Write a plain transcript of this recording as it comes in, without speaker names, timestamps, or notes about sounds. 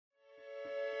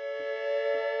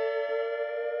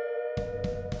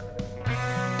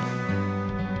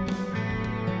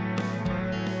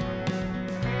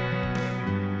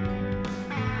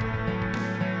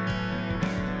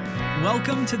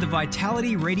Welcome to the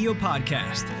Vitality Radio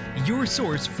Podcast, your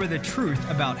source for the truth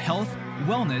about health,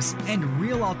 wellness, and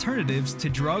real alternatives to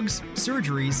drugs,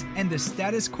 surgeries, and the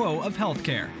status quo of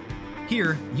healthcare.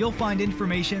 Here, you'll find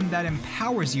information that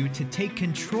empowers you to take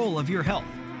control of your health.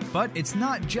 But it's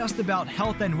not just about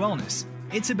health and wellness.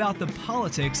 It's about the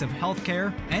politics of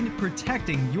healthcare and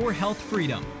protecting your health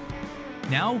freedom.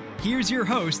 Now, here's your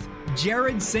host,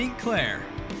 Jared St. Clair.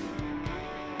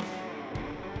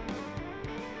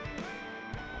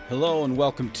 Hello and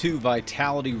welcome to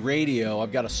Vitality Radio.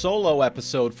 I've got a solo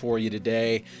episode for you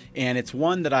today, and it's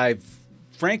one that I've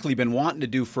frankly been wanting to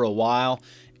do for a while,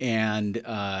 and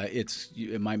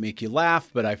it might make you laugh,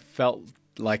 but I felt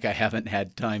like I haven't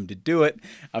had time to do it.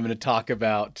 I'm going to talk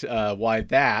about why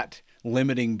that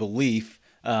limiting belief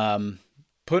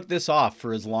put this off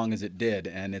for as long as it did,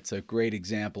 and it's a great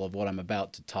example of what I'm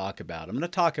about to talk about. I'm going to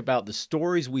talk about the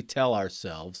stories we tell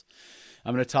ourselves.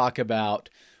 I'm going to talk about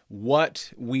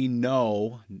what we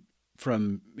know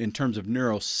in terms of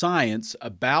neuroscience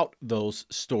about those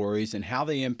stories and how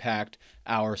they impact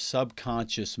our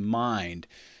subconscious mind.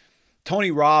 Tony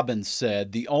Robbins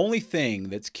said, "The only thing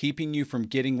that's keeping you from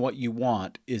getting what you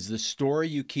want is the story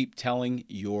you keep telling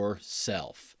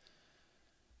yourself."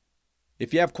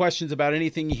 If you have questions about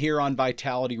anything you hear on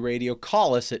Vitality Radio,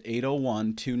 call us at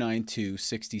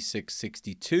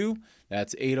 801-292-6662.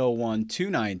 That's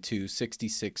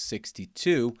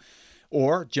 801-292-6662.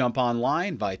 Or jump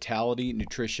online,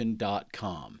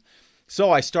 vitalitynutrition.com.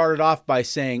 So I started off by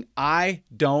saying, I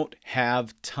don't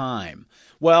have time.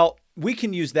 Well, we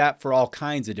can use that for all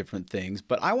kinds of different things,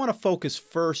 but I want to focus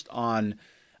first on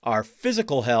our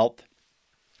physical health,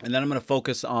 and then I'm going to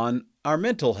focus on our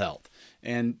mental health.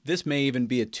 And this may even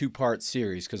be a two-part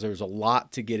series because there's a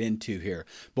lot to get into here.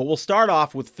 But we'll start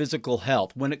off with physical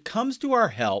health. When it comes to our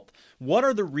health, what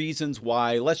are the reasons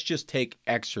why? Let's just take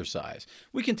exercise.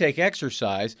 We can take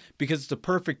exercise because it's a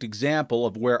perfect example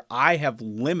of where I have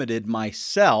limited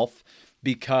myself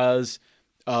because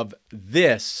of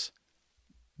this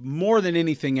more than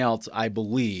anything else, I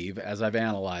believe, as I've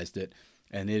analyzed it.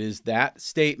 And it is that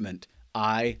statement,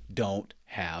 I don't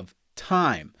have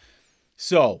time.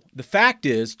 So the fact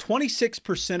is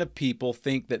 26% of people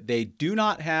think that they do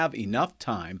not have enough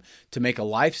time to make a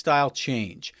lifestyle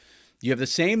change. You have the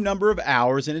same number of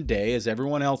hours in a day as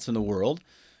everyone else in the world.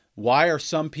 Why are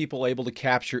some people able to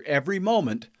capture every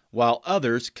moment while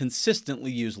others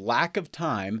consistently use lack of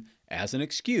time as an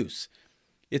excuse?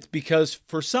 It's because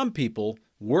for some people,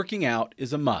 working out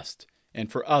is a must,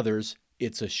 and for others,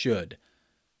 it's a should.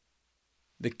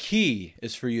 The key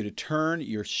is for you to turn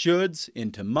your shoulds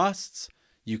into musts.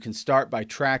 You can start by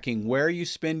tracking where you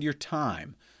spend your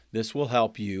time. This will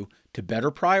help you to better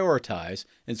prioritize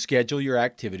and schedule your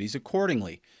activities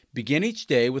accordingly. Begin each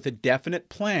day with a definite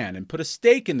plan and put a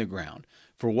stake in the ground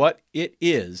for what it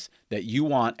is that you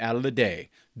want out of the day.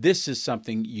 This is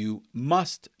something you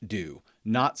must do,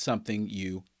 not something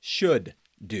you should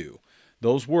do.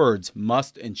 Those words,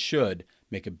 must and should,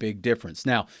 make a big difference.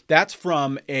 Now, that's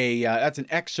from that's an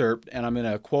excerpt, and I'm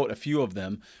going to quote a few of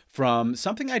them from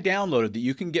something I downloaded that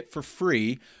you can get for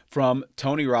free from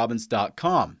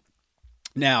TonyRobbins.com.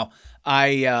 Now,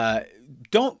 I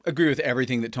don't agree with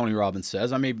everything that Tony Robbins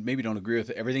says. I maybe don't agree with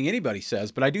everything anybody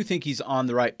says, but I do think he's on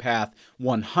the right path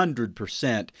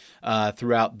 100%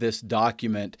 throughout this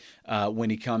document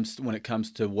when it comes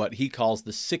to what he calls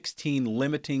the 16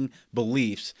 limiting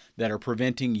beliefs that are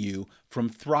preventing you from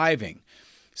thriving.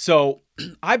 So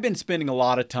I've been spending a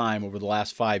lot of time over the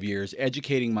last 5 years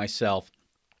educating myself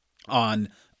on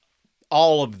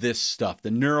all of this stuff, the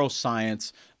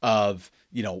neuroscience of,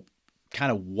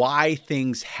 kind of why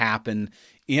things happen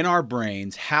in our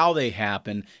brains, how they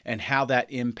happen, and how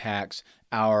that impacts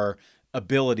our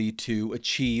ability to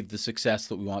achieve the success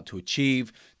that we want to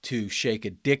achieve, to shake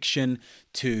addiction,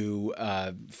 to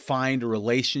find a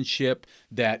relationship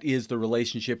that is the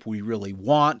relationship we really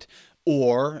want,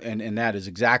 and that is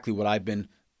exactly what I've been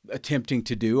attempting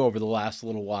to do over the last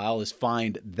little while, is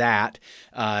find that,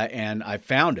 and I've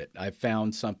found it. I've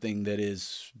found something that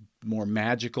is more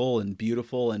magical and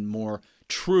beautiful and more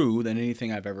true than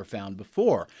anything I've ever found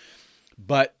before.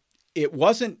 But it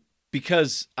wasn't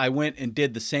because I went and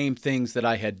did the same things that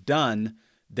I had done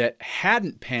that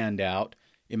hadn't panned out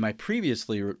in my previous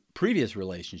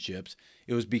relationships.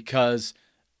 It was because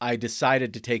I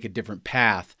decided to take a different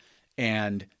path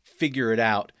and figure it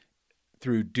out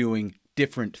through doing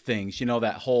different things. You know,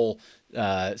 that whole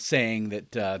saying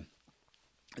that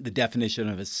the definition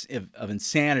of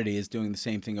insanity is doing the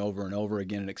same thing over and over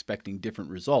again and expecting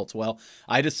different results. Well,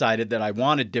 I decided that I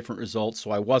wanted different results,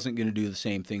 so I wasn't going to do the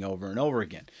same thing over and over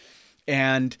again.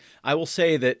 And I will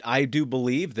say that I do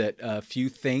believe that a few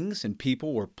things and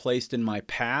people were placed in my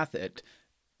path at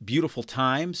beautiful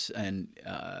times and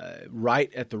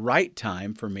right at the right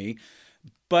time for me.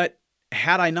 But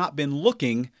had I not been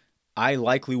looking, I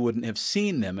likely wouldn't have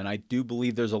seen them. And I do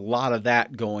believe there's a lot of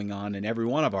that going on in every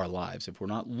one of our lives. If we're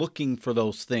not looking for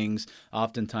those things,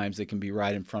 oftentimes they can be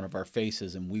right in front of our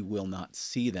faces and we will not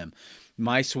see them.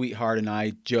 My sweetheart and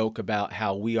I joke about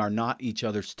how we are not each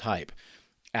other's type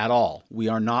at all. We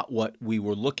are not what we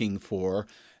were looking for,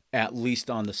 at least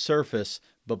on the surface,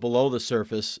 but below the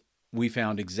surface, we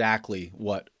found exactly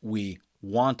what we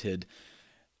wanted.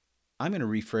 I'm going to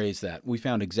rephrase that. We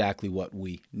found exactly what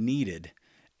we needed.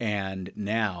 And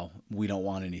now we don't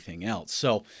want anything else.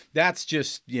 So that's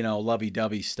just,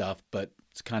 lovey-dovey stuff, but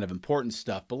it's kind of important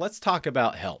stuff. But let's talk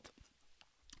about health.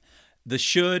 The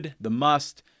should, the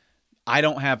must, I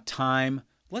don't have time.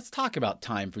 Let's talk about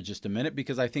time for just a minute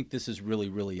because I think this is really,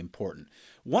 really important.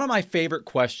 One of my favorite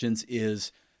questions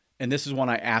is, and this is one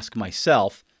I ask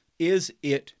myself, is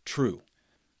it true?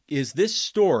 Is this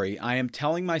story I am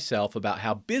telling myself about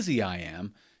how busy I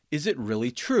am, is it really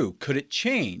true? Could it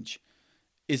change?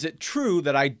 Is it true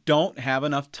that I don't have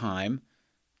enough time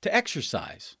to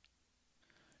exercise?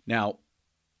 Now,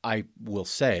 I will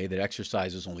say that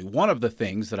exercise is only one of the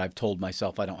things that I've told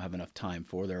myself I don't have enough time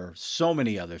for. There are so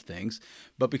many other things,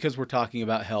 but because we're talking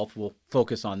about health, we'll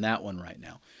focus on that one right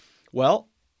now. Well,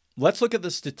 let's look at the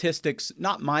statistics,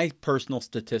 not my personal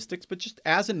statistics, but just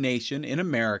as a nation in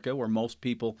America where most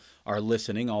people are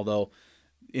listening, although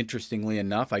interestingly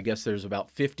enough, I guess there's about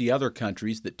 50 other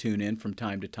countries that tune in from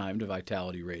time to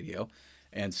Vitality Radio.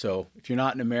 And so if you're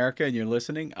not in America and you're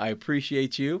listening, I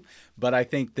appreciate you. But I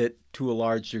think that to a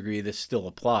large degree, this still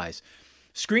applies.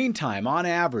 Screen time, on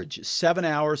average, 7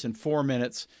 hours and 4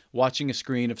 minutes watching a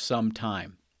screen of some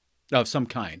kind,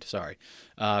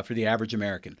 for the average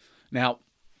American. Now,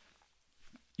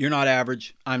 you're not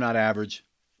average. I'm not average.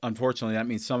 Unfortunately, that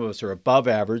means some of us are above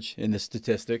average in this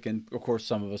statistic, and of course,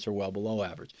 some of us are well below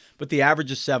average. But the average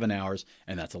is 7 hours,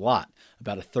 and that's a lot,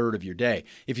 about a third of your day.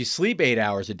 If you sleep 8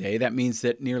 hours a day, that means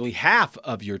that nearly half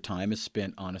of your time is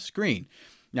spent on a screen.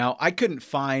 Now, I couldn't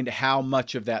find how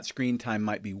much of that screen time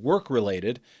might be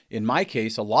work-related. In my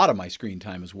case, a lot of my screen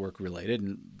time is work-related,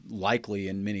 and likely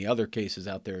in many other cases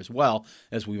out there as well,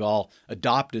 as we've all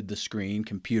adopted the screen,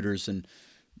 computers and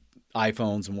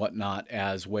iPhones and whatnot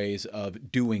as ways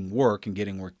of doing work and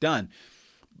getting work done.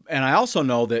 And I also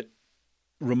know that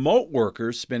remote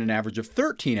workers spend an average of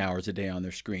 13 hours a day on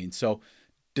their screen. So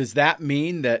does that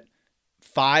mean that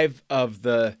 5 of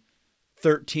the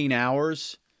 13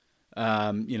 hours,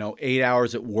 8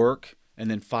 hours at work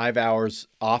and then 5 hours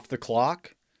off the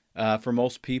clock for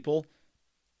most people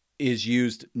is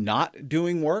used not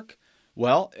doing work?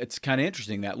 Well, it's kind of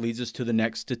interesting. That leads us to the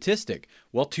next statistic.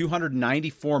 Well,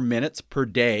 294 minutes per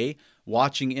day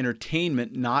watching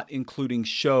entertainment, not including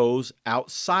shows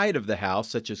outside of the house,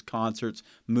 such as concerts,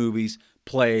 movies,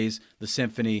 plays, the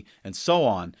symphony, and so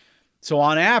on. So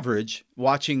on average,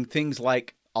 watching things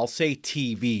like, I'll say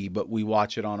TV, but we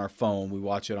watch it on our phone, we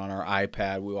watch it on our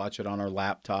iPad, we watch it on our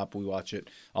laptop, we watch it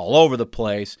all over the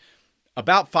place,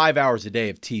 about 5 hours a day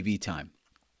of TV time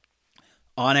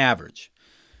on average.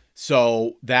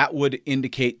 So that would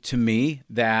indicate to me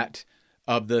that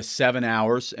of the 7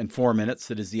 hours and 4 minutes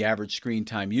that is the average screen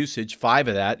time usage, 5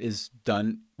 of that is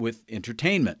done with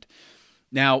entertainment.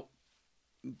 Now,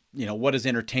 what does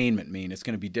entertainment mean? It's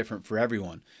going to be different for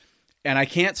everyone. And I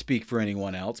can't speak for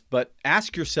anyone else, but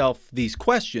ask yourself these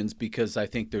questions because I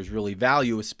think there's really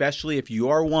value, especially if you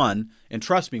are one. And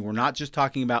trust me, we're not just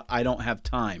talking about I don't have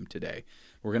time today.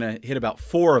 We're going to hit about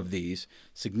 4 of these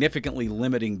significantly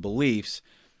limiting beliefs.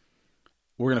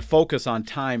 We're going to focus on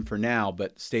time for now,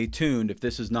 but stay tuned if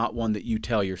this is not one that you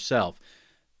tell yourself.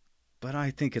 But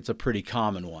I think it's a pretty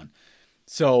common one.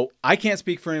 So I can't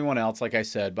speak for anyone else, like I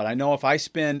said, but I know if I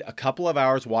spend a couple of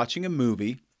hours watching a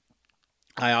movie,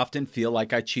 I often feel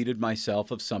like I cheated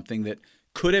myself of something that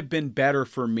could have been better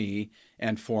for me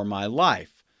and for my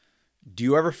life. Do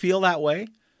you ever feel that way?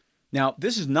 Now,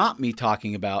 this is not me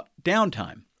talking about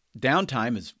downtime.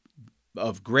 Downtime is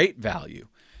of great value.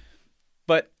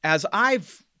 But as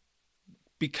I've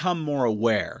become more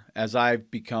aware, as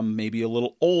I've become maybe a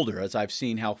little older, as I've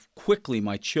seen how quickly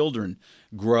my children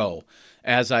grow,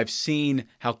 as I've seen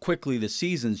how quickly the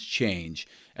seasons change,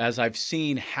 as I've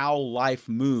seen how life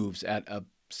moves at a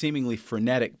seemingly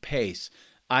frenetic pace,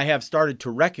 I have started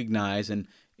to recognize, and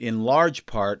in large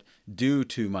part due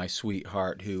to my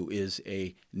sweetheart, who is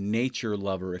a nature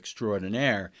lover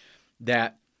extraordinaire,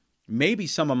 that maybe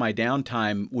some of my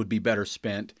downtime would be better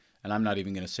spent, and I'm not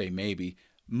even going to say maybe,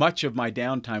 much of my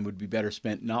downtime would be better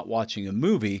spent not watching a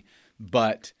movie,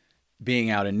 but being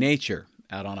out in nature,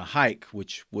 out on a hike,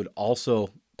 which would also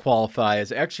qualify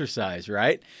as exercise,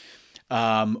 right?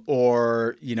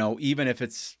 Or, even if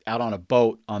it's out on a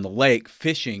boat on the lake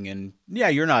fishing, and yeah,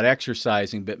 you're not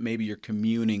exercising, but maybe you're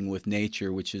communing with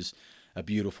nature, which is a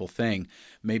beautiful thing.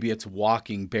 Maybe it's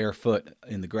walking barefoot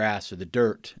in the grass or the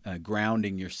dirt,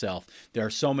 grounding yourself. There are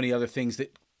so many other things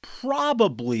that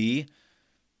probably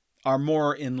are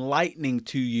more enlightening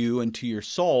to you and to your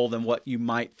soul than what you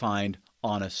might find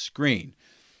on a screen.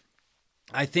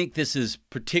 I think this is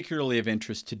particularly of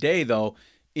interest today, though,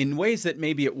 in ways that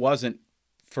maybe it wasn't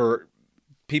for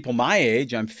people my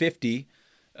age. I'm 50,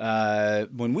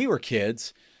 when we were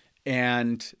kids,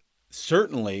 and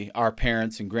certainly our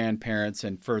parents and grandparents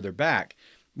and further back.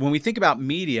 When we think about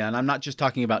media, and I'm not just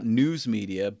talking about news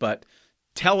media, but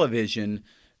television,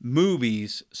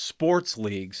 movies, sports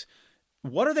leagues,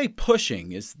 what are they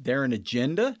pushing? Is there an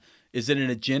agenda? Is it an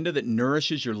agenda that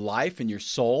nourishes your life and your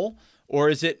soul? Or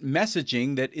is it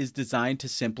messaging that is designed to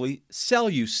simply sell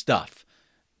you stuff?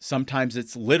 Sometimes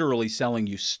it's literally selling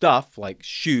you stuff like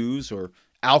shoes or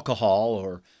alcohol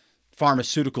or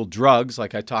pharmaceutical drugs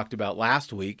like I talked about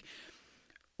last week.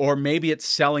 Or maybe it's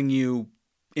selling you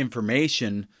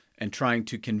information and trying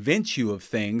to convince you of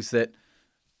things that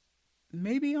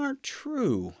maybe aren't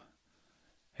true.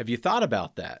 Have you thought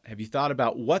about that? Have you thought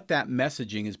about what that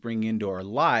messaging is bringing into our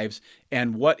lives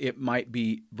and what it might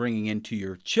be bringing into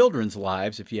your children's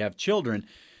lives if you have children?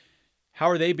 How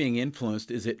are they being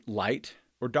influenced? Is it light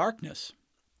or darkness?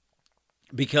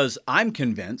 Because I'm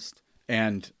convinced,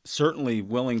 and certainly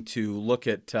willing to look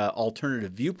at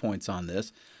alternative viewpoints on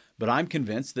this, but I'm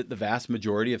convinced that the vast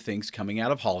majority of things coming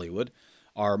out of Hollywood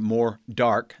are more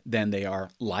dark than they are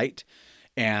light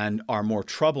and are more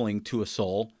troubling to a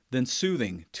soul than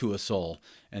soothing to a soul.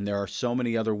 And there are so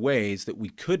many other ways that we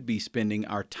could be spending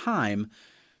our time.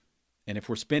 And if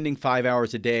we're spending 5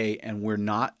 hours a day and we're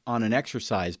not on an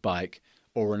exercise bike,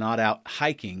 or we're not out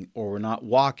hiking, or we're not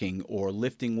walking or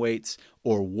lifting weights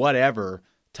or whatever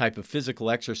type of physical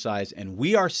exercise, and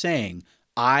we are saying,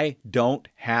 I don't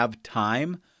have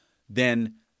time,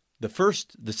 then the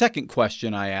second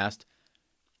question I asked,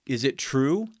 is it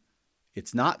true?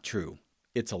 It's not true.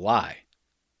 It's a lie.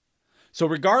 So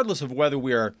regardless of whether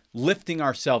we are lifting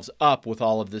ourselves up with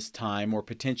all of this time or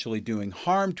potentially doing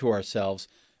harm to ourselves,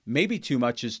 maybe too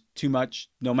much is too much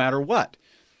no matter what.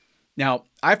 Now,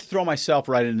 I have to throw myself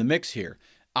right in the mix here.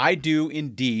 I do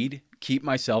indeed keep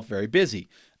myself very busy.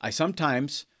 I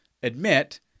sometimes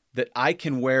admit that I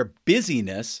can wear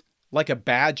busyness like a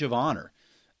badge of honor.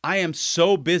 I am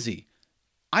so busy.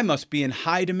 I must be in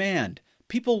high demand.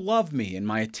 People love me and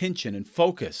my attention and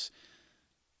focus.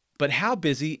 But how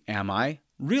busy am I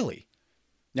really?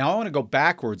 Now, I want to go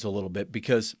backwards a little bit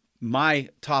because my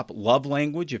top love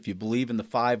language, if you believe in the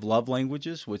 5 love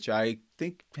languages, which I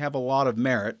think have a lot of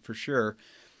merit for sure,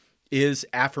 is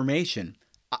affirmation.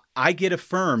 I get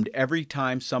affirmed every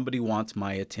time somebody wants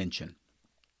my attention.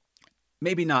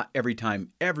 Maybe not every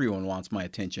time everyone wants my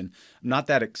attention. I'm not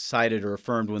that excited or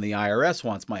affirmed when the IRS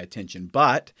wants my attention,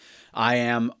 but I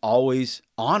am always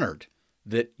honored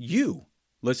that you,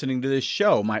 listening to this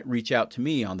show, might reach out to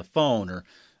me on the phone or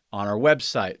on our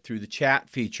website through the chat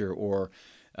feature or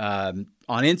on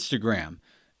Instagram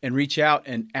and reach out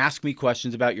and ask me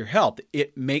questions about your health.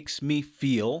 It makes me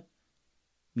feel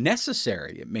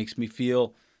necessary. It makes me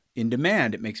feel in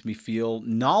demand. It makes me feel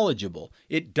knowledgeable.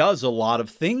 It does a lot of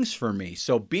things for me.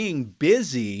 So being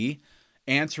busy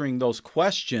answering those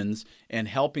questions and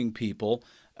helping people,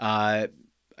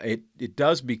 it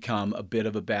does become a bit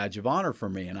of a badge of honor for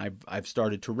me. And I've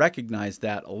started to recognize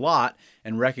that a lot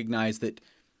and recognize that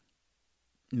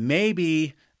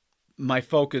maybe my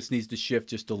focus needs to shift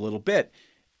just a little bit.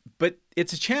 But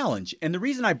it's a challenge. And the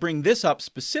reason I bring this up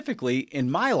specifically in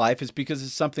my life is because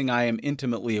it's something I am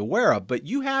intimately aware of. But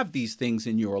you have these things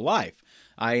in your life.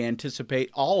 I anticipate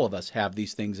all of us have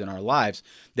these things in our lives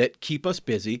that keep us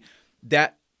busy,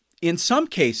 that in some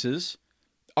cases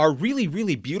are really,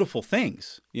 really beautiful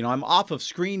things. You know, I'm off of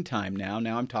screen time now.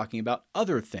 Now I'm talking about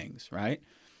other things, right?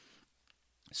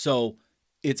 So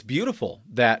it's beautiful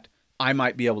that I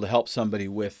might be able to help somebody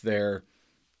with their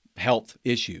health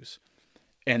issues,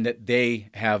 and that they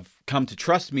have come to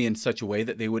trust me in such a way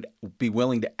that they would be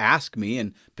willing to ask me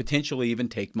and potentially even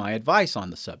take my advice on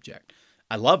the subject.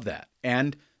 I love that.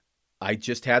 And I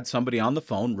just had somebody on the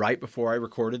phone right before I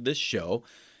recorded this show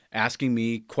asking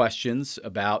me questions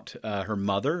about her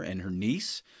mother and her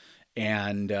niece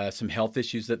and some health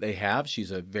issues that they have.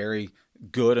 She's a very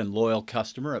good and loyal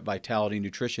customer at Vitality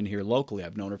Nutrition here locally.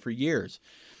 I've known her for years.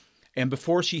 And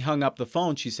before she hung up the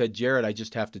phone, she said, "Jared, I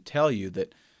just have to tell you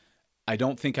that I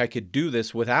don't think I could do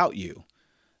this without you.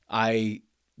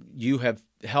 You have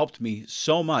helped me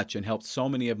so much and helped so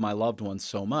many of my loved ones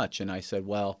so much. And I said,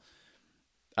 well,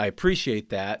 I appreciate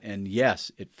that. And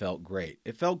yes, it felt great.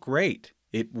 It felt great.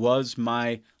 It was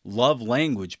my love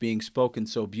language being spoken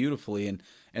so beautifully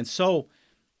and so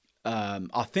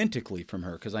authentically from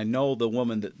her, because I know the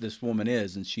woman that this woman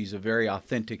is, and she's a very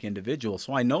authentic individual.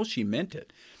 So I know she meant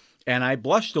it. And I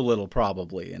blushed a little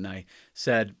probably. And I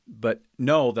said, but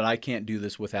know that I can't do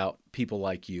this without people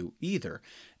like you either.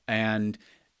 And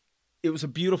it was a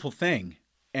beautiful thing.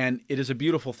 And it is a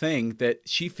beautiful thing that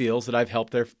she feels that I've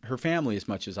helped her family as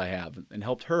much as I have and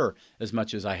helped her as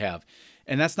much as I have.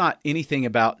 And that's not anything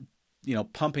about,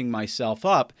 pumping myself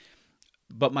up.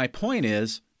 But my point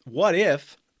is, what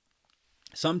if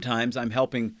sometimes I'm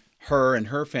helping her and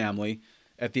her family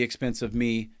at the expense of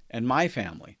me and my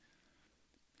family?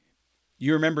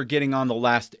 You remember getting on the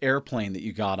last airplane that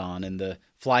you got on, and the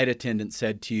flight attendant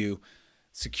said to you,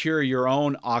 secure your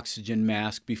own oxygen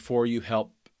mask before you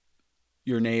help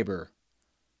your neighbor.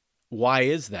 Why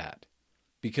is that?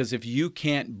 Because if you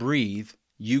can't breathe,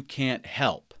 you can't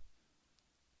help.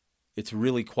 It's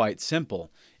really quite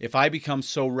simple. If I become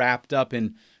so wrapped up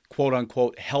in quote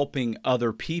unquote helping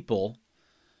other people,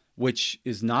 which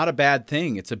is not a bad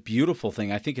thing, it's a beautiful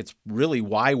thing. I think it's really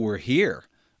why we're here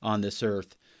on this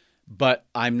earth. But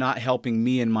I'm not helping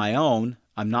me in my own,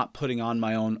 I'm not putting on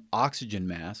my own oxygen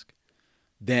mask,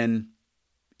 then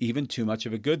even too much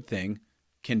of a good thing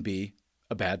can be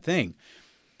a bad thing.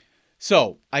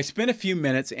 So I spent a few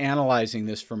minutes analyzing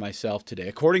this for myself today.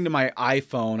 According to my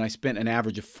iPhone, I spent an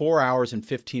average of 4 hours and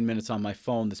 15 minutes on my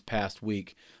phone this past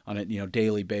week on a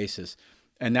daily basis.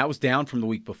 And that was down from the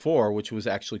week before, which was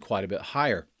actually quite a bit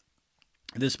higher.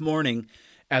 This morning,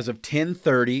 as of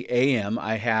 10:30 a.m.,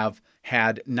 I have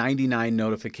had 99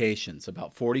 notifications.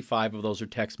 About 45 of those are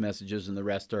text messages, and the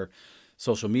rest are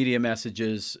social media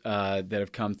messages that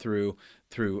have come through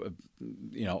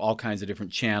all kinds of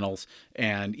different channels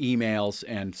and emails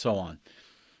and so on.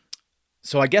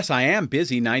 So I guess I am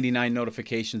busy. 99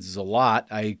 notifications is a lot.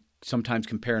 I sometimes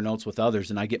compare notes with others,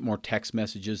 and I get more text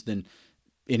messages than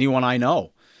anyone I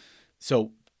know.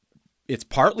 So it's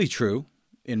partly true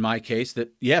in my case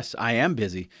that, yes, I am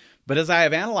busy. But as I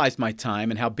have analyzed my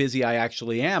time and how busy I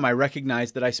actually am, I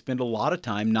recognize that I spend a lot of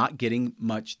time not getting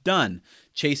much done,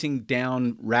 chasing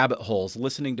down rabbit holes,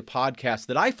 listening to podcasts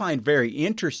that I find very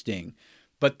interesting,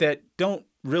 but that don't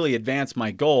really advance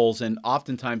my goals, and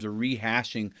oftentimes are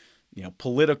rehashing,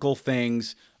 political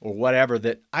things or whatever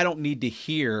that I don't need to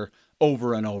hear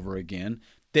over and over again,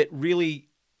 that really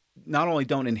not only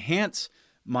don't enhance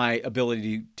my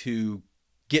ability to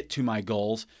get to my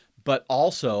goals, but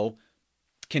also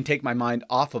can take my mind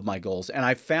off of my goals. And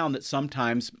I've found that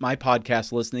sometimes my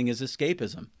podcast listening is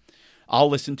escapism. I'll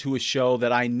listen to a show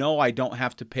that I know I don't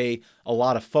have to pay a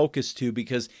lot of focus to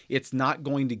because it's not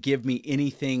going to give me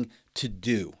anything to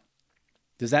do.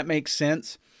 Does that make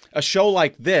sense? A show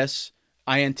like this,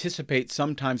 I anticipate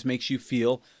sometimes makes you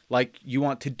feel like you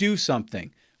want to do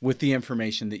something with the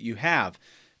information that you have.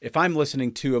 If I'm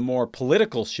listening to a more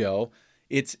political show,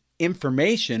 it's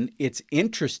information, it's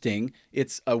interesting,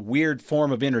 it's a weird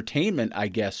form of entertainment, I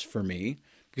guess, for me,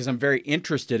 because I'm very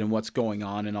interested in what's going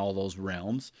on in all those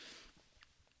realms.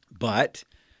 But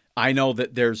I know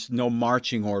that there's no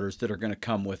marching orders that are going to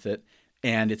come with it,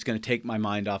 and it's going to take my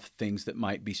mind off things that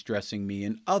might be stressing me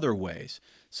in other ways.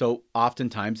 So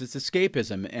oftentimes it's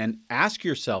escapism. And ask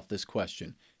yourself this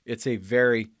question. It's a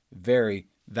very, very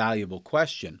valuable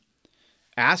question.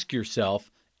 Ask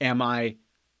yourself, am I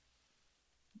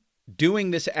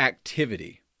doing this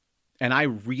activity, and I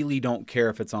really don't care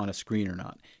if it's on a screen or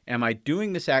not, am I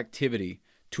doing this activity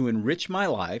to enrich my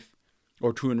life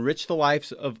or to enrich the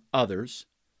lives of others,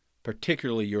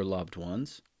 particularly your loved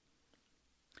ones?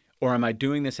 Or am I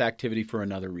doing this activity for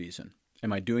another reason?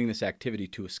 Am I doing this activity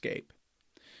to escape?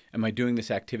 Am I doing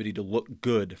this activity to look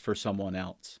good for someone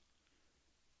else?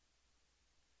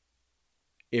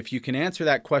 If you can answer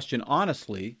that question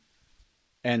honestly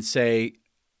and say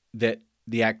that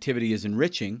the activity is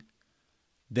enriching,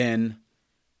 then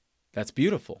that's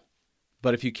beautiful.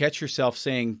 But if you catch yourself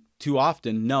saying too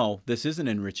often, no, this isn't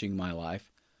enriching my life,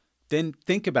 then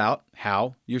think about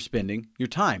how you're spending your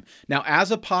time. Now, as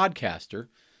a podcaster,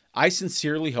 I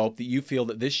sincerely hope that you feel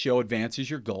that this show advances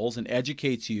your goals and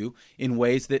educates you in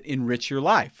ways that enrich your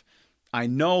life. I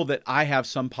know that I have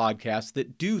some podcasts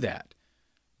that do that,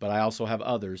 but I also have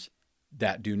others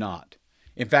that do not.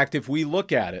 In fact, if we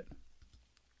look at it,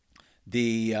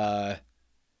 the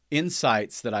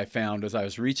insights that I found as I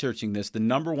was researching this, the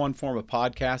number one form of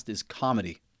podcast is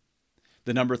comedy.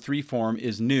 The number 3 form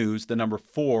is news. The number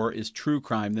 4 is true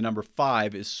crime. The number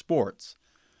 5 is sports.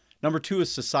 Number 2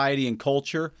 is society and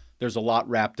culture. There's a lot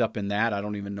wrapped up in that. I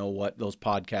don't even know what those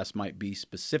podcasts might be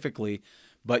specifically,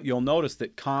 but you'll notice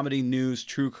that comedy, news,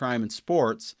 true crime, and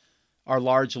sports are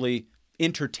largely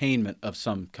entertainment of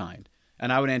some kind.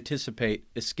 And I would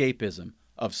anticipate escapism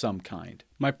of some kind.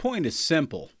 My point is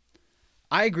simple.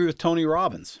 I agree with Tony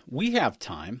Robbins. We have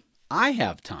time. I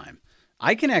have time.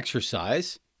 I can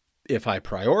exercise if I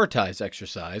prioritize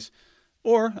exercise,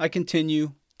 or I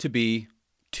continue to be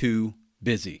too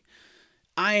busy.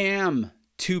 I am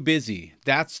too busy.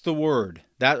 That's the word.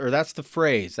 That's the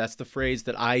phrase. That's the phrase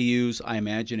that I use. I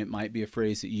imagine it might be a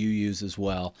phrase that you use as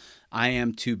well. I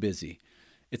am too busy.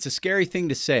 It's a scary thing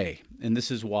to say, and this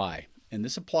is why. And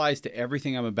this applies to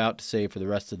everything I'm about to say for the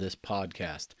rest of this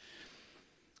podcast.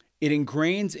 It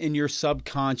ingrains in your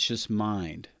subconscious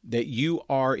mind that you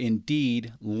are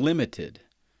indeed limited,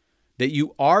 that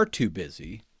you are too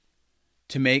busy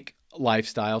to make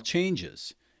lifestyle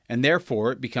changes, and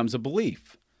therefore it becomes a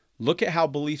belief. Look at how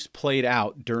beliefs played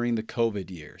out during the COVID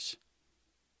years.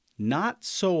 Not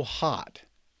so hot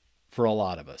for a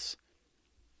lot of us.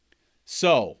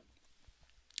 So,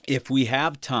 if we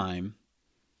have time,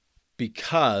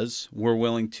 because we're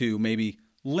willing to maybe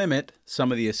limit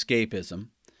some of the escapism,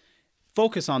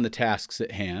 focus on the tasks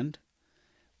at hand,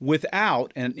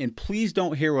 without, and please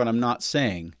don't hear what I'm not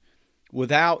saying,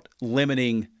 without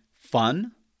limiting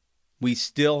fun. We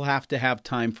still have to have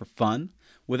time for fun.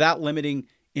 Without limiting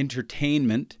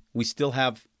entertainment, we still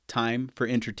have time for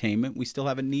entertainment. We still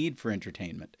have a need for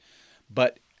entertainment.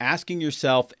 But asking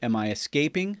yourself, am I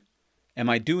escaping? Am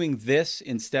I doing this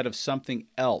instead of something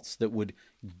else that would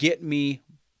get me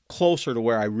closer to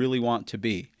where I really want to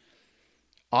be?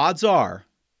 Odds are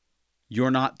you're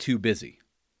not too busy.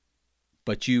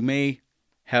 But you may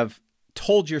have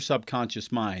told your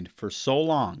subconscious mind for so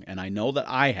long, and I know that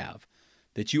I have,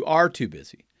 that you are too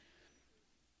busy.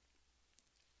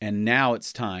 And now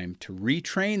it's time to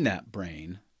retrain that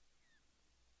brain.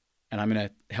 And I'm going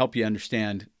to help you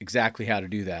understand exactly how to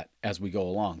do that as we go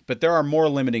along. But there are more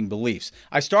limiting beliefs.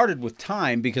 I started with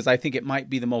time because I think it might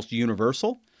be the most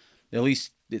universal. At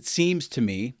least it seems to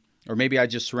me. Or maybe I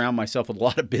just surround myself with a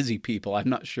lot of busy people. I'm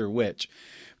not sure which.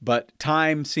 But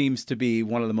time seems to be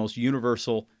one of the most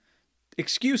universal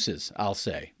excuses, I'll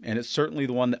say. And it's certainly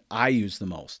the one that I use the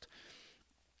most.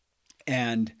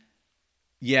 And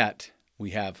yet,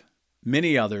 we have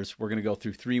many others. We're going to go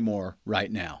through 3 more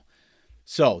right now.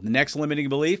 So, the next limiting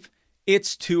belief,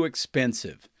 it's too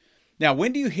expensive. Now,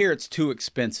 when do you hear it's too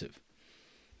expensive?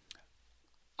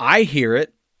 I hear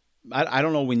it. I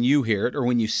don't know when you hear it or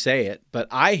when you say it, but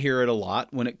I hear it a lot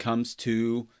when it comes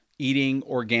to eating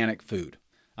organic food.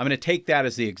 I'm going to take that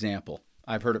as the example.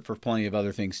 I've heard it for plenty of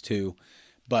other things too,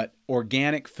 but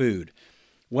organic food.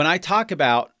 When I talk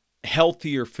about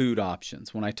healthier food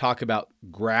options, when I talk about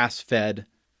grass-fed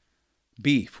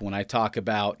beef, when I talk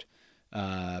about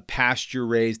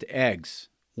pasture-raised eggs,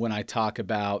 when I talk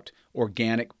about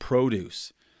organic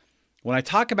produce, when I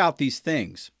talk about these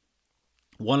things,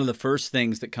 one of the first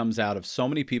things that comes out of so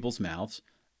many people's mouths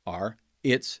are,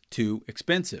 it's too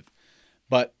expensive.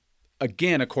 But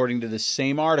again, according to this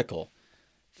same article,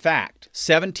 fact,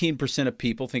 17% of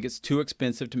people think it's too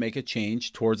expensive to make a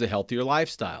change towards a healthier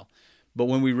lifestyle. But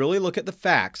when we really look at the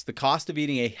facts, the cost of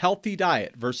eating a healthy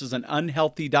diet versus an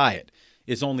unhealthy diet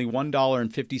is only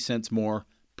 $1.50 more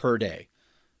per day.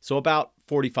 So about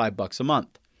 $45 a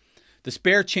month. The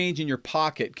spare change in your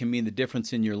pocket can mean the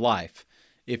difference in your life.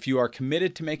 If you are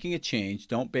committed to making a change,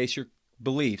 don't base your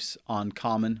beliefs on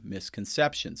common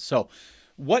misconceptions. So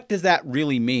what does that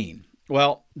really mean?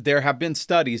 Well, there have been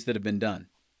studies that have been done,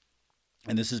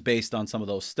 and this is based on some of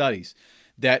those studies,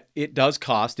 that it does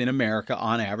cost in America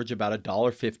on average about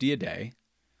 $1.50 a day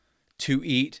to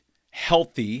eat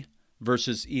healthy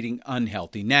versus eating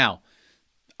unhealthy. Now,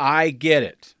 I get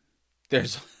it.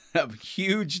 There's a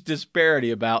huge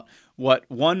disparity about what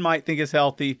one might think is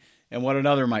healthy and what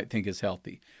another might think is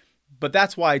healthy. But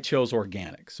that's why I chose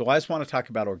organic. So I just want to talk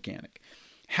about organic.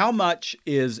 How much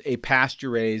is a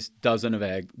pasture-raised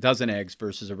dozen eggs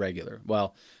versus a regular?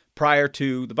 Well, prior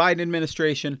to the Biden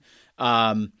administration,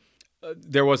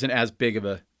 there wasn't as big of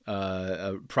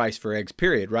a price for eggs,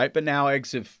 period, right? But now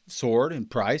eggs have soared in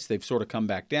price. They've sort of come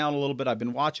back down a little bit. I've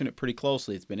been watching it pretty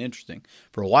closely. It's been interesting.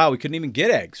 For a while, we couldn't even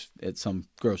get eggs at some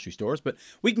grocery stores, but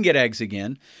we can get eggs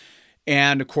again.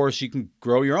 And, of course, you can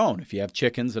grow your own if you have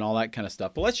chickens and all that kind of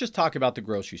stuff. But let's just talk about the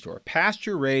grocery store.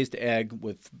 Pasture-raised egg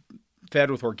fed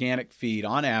with organic feed,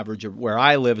 on average, where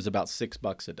I live, is about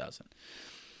 $6 a dozen.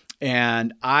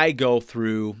 And I go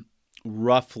through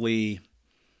roughly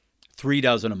 3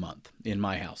 dozen a month in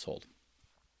my household.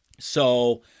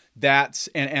 So that's,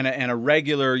 and a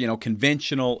regular,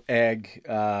 conventional egg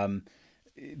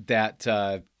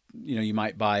that you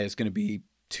might buy is going to be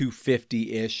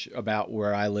 $2.50-ish about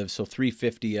where I live. So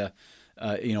 $3.50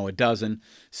 a dozen.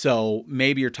 So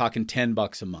maybe you're talking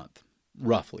 $10 a month,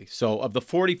 roughly. So of the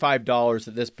 $45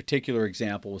 that this particular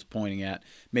example was pointing at,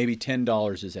 maybe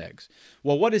 $10 is eggs.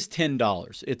 Well, what is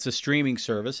 $10? It's a streaming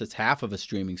service. It's half of a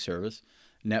streaming service.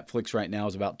 Netflix right now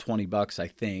is about $20, I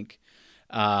think.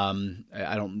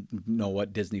 I don't know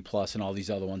what Disney Plus and all these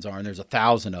other ones are, and there's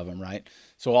 1,000 of them, right?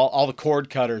 So all the cord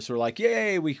cutters were like,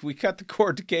 yay, we cut the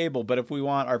cord to cable, but if we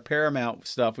want our Paramount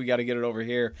stuff, we got to get it over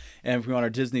here. And if we want our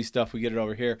Disney stuff, we get it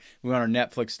over here. If we want our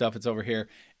Netflix stuff, it's over here.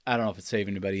 I don't know if it's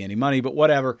saving anybody any money, but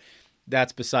whatever.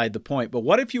 That's beside the point. But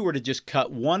what if you were to just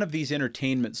cut one of these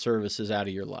entertainment services out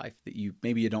of your life that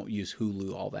maybe you don't use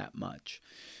Hulu all that much?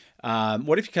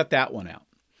 What if you cut that one out?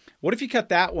 What if you cut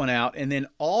that one out, and then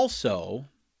also,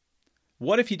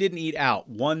 what if you didn't eat out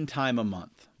one time a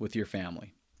month with your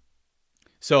family?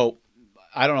 So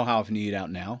I don't know how often you eat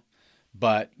out now,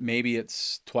 but maybe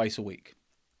it's twice a week.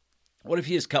 What if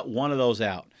you just cut one of those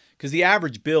out? Because the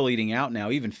average bill eating out now,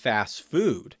 even fast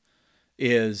food,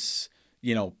 is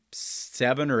 $7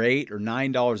 or $8 or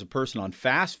 $9 a person on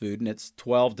fast food, and it's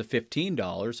 $12 to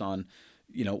 $15 on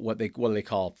what do they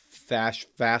call fast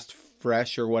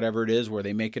fresh or whatever it is, where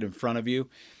they make it in front of you.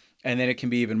 And then it can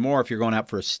be even more if you're going out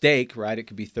for a steak, right? It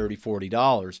could be $30, $40,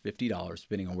 $50,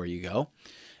 depending on where you go.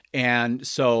 And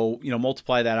so,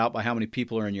 multiply that out by how many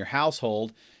people are in your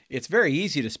household. It's very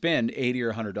easy to spend $80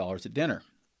 or $100 at dinner.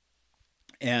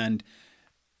 And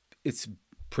it's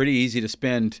pretty easy to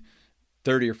spend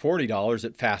 $30 or $40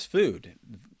 at fast food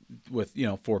with,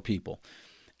 4 people.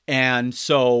 And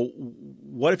so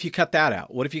what if you cut that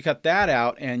out? What if you cut that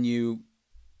out and you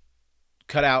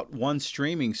cut out one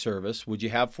streaming service? Would you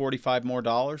have $45 more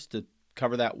to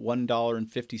cover that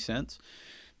 $1.50?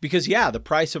 Because the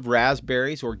price of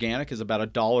raspberries organic is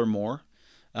about $1 more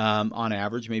on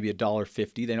average, maybe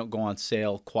 $1.50. They don't go on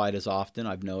sale quite as often,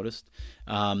 I've noticed.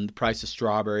 The price of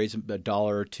strawberries $1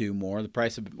 or $2 more. The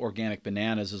price of organic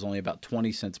bananas is only about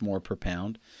 20 cents more per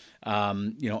pound.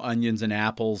 Onions and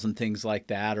apples and things like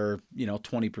that are,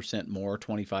 20% more,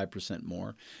 25%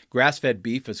 more. Grass-fed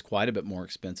beef is quite a bit more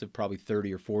expensive, probably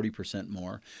 30 or 40%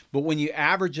 more. But when you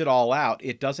average it all out,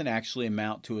 it doesn't actually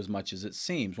amount to as much as it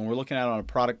seems. When we're looking at it on a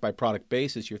product-by-product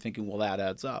basis, you're thinking, well, that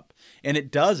adds up. And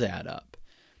it does add up.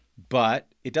 But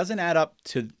it doesn't add up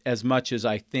to as much as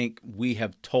I think we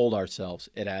have told ourselves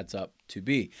it adds up to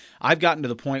be. I've gotten to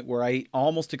the point where I eat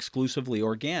almost exclusively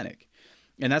organic.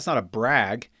 And that's not a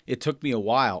brag. It took me a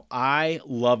while. I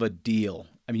love a deal.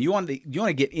 I mean, you want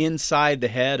to get inside the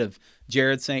head of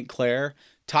Jared St. Clair?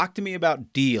 Talk to me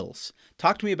about deals.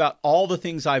 Talk to me about all the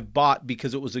things I've bought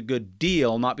because it was a good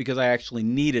deal, not because I actually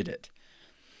needed it.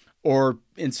 Or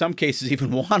in some cases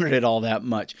even wanted it all that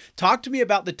much. Talk to me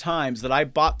about the times that I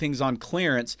bought things on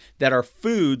clearance that are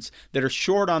foods that are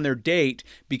short on their date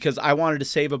because I wanted to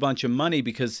save a bunch of money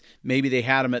because maybe they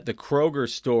had them at the Kroger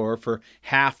store for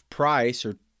half price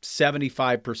or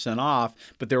 75% off,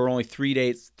 but there were only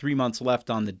 3 months left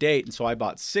on the date. And so I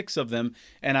bought 6 of them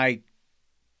and I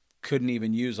couldn't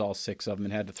even use all 6 of them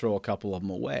and had to throw a couple of them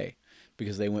away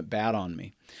because they went bad on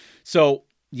me. So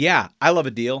I love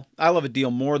a deal. I love a deal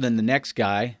more than the next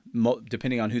guy,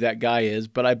 depending on who that guy is,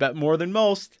 but I bet more than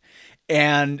most.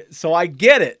 And so I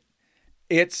get it.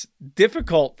 It's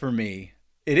difficult for me.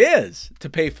 It is to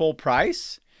pay full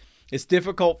price. It's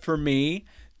difficult for me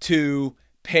to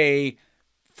pay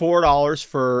 $4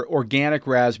 for organic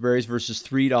raspberries versus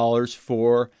 $3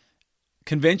 for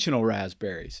conventional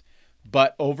raspberries.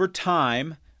 But over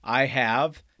time, I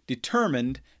have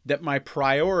determined that my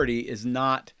priority is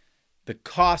not the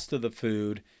cost of the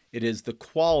food, it is the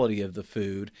quality of the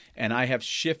food, and I have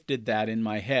shifted that in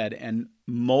my head, and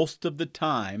most of the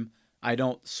time, I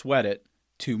don't sweat it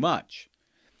too much.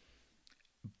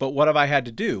 But what have I had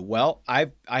to do? Well, I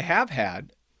have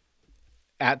had,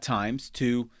 at times,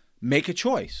 to make a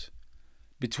choice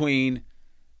between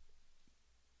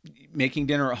making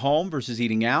dinner at home versus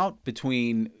eating out,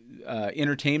 between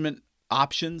entertainment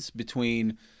options,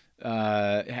 between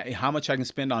how much I can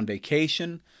spend on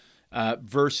vacation,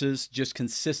 versus just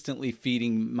consistently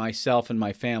feeding myself and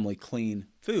my family clean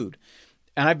food.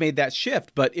 And I've made that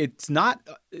shift, but it's not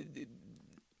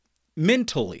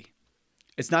mentally,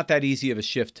 it's not that easy of a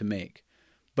shift to make.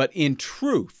 But in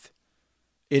truth,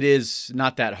 it is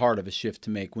not that hard of a shift to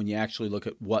make when you actually look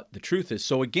at what the truth is.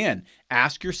 So again,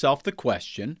 ask yourself the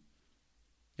question.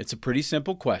 It's a pretty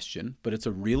simple question, but it's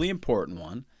a really important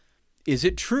one. Is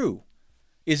it true?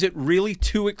 Is it really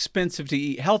too expensive to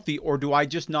eat healthy, or do I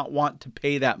just not want to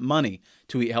pay that money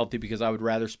to eat healthy because I would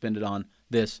rather spend it on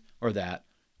this or that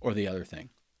or the other thing?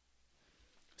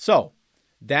 So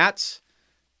that's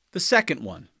The second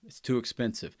one, it's too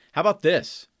expensive. How about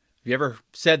this? Have you ever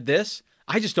said this?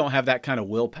 I just don't have that kind of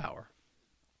willpower.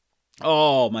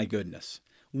 Oh my goodness.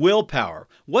 Willpower.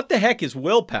 What the heck is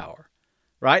willpower?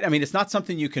 Right? I mean, it's not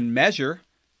something you can measure.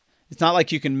 It's not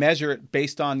like you can measure it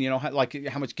based on,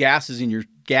 how much gas is in your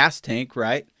gas tank,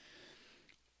 right?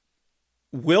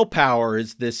 Willpower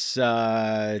is this,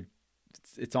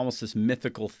 it's almost this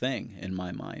mythical thing in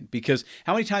my mind. Because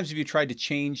how many times have you tried to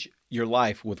change your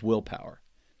life with willpower?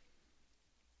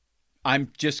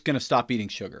 I'm just going to stop eating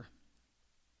sugar.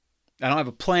 I don't have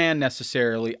a plan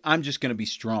necessarily. I'm just going to be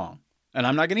strong. And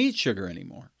I'm not going to eat sugar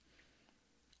anymore.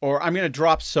 Or I'm going to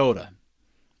drop soda.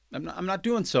 I'm not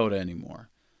doing soda anymore.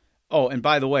 Oh, and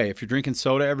by the way, if you're drinking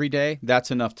soda every day,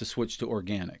 that's enough to switch to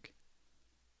organic.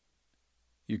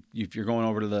 If you're going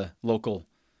over to the local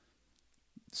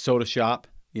soda shop,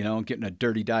 and getting a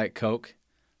dirty Diet Coke,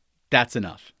 that's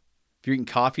enough. If you're eating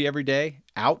coffee every day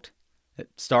out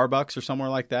at Starbucks or somewhere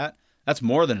like that, that's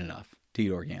more than enough to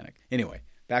eat organic. Anyway,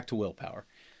 back to willpower.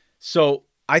 So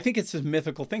I think it's a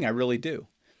mythical thing. I really do.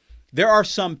 There are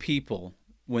some people,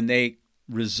 when they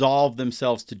resolve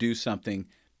themselves to do something,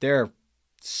 they're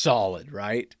solid,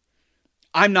 right?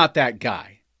 I'm not that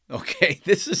guy. Okay,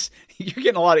 you're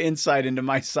getting a lot of insight into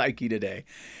my psyche today.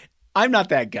 I'm not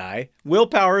that guy.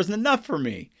 Willpower isn't enough for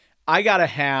me. I got to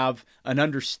have an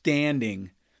understanding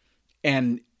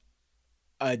and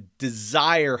a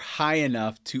desire high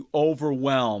enough to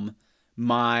overwhelm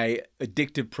my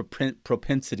addictive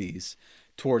propensities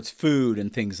towards food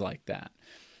and things like that.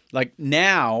 Like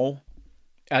now,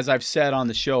 as I've said on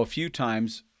the show a few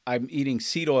times, I'm eating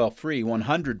seed oil free,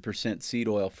 100% seed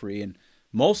oil free, and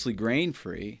mostly grain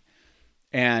free.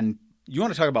 And you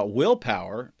want to talk about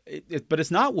willpower, but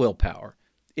it's not willpower.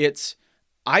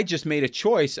 I just made a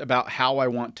choice about how I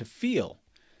want to feel.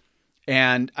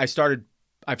 And I've started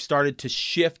to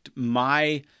shift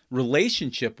my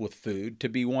relationship with food to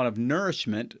be one of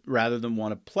nourishment rather than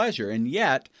one of pleasure. And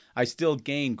yet I still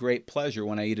gain great pleasure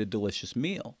when I eat a delicious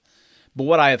meal. But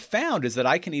what I have found is that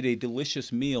I can eat a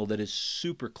delicious meal that is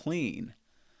super clean,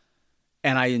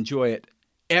 and I enjoy it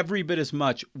every bit as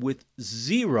much with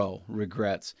zero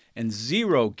regrets and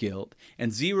zero guilt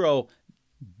and zero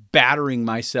battering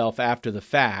myself after the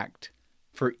fact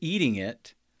for eating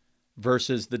it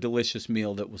versus the delicious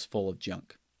meal that was full of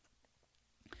junk.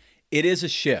 It is a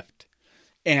shift,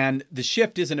 and the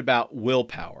shift isn't about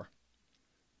willpower.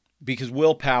 Because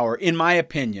willpower, in my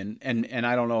opinion, and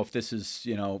I don't know if this is,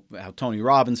 how Tony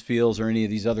Robbins feels or any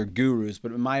of these other gurus,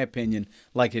 but in my opinion,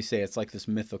 like I say, it's like this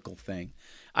mythical thing.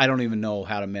 I don't even know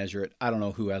how to measure it. I don't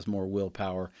know who has more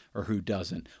willpower or who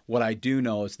doesn't. What I do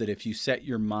know is that if you set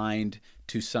your mind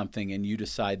to something and you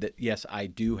decide that, yes, I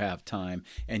do have time,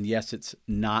 and yes, it's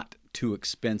not too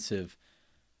expensive,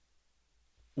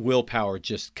 willpower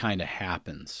just kind of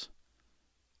happens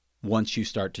once you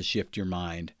start to shift your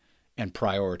mind and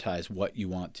prioritize what you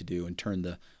want to do and turn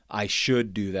the I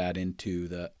should do that into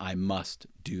the I must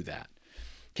do that.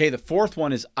 Okay, the fourth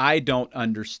one is I don't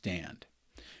understand.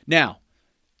 Now,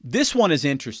 this one is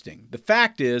interesting. The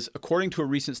fact is, according to a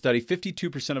recent study,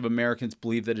 52% of Americans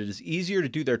believe that it is easier to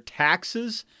do their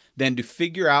taxes than to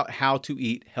figure out how to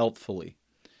eat healthfully.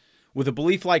 With a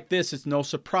belief like this, it's no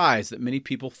surprise that many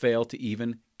people fail to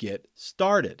even get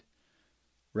started.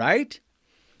 Right?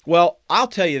 Well, I'll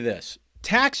tell you this.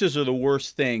 Taxes are the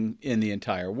worst thing in the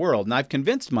entire world, and I've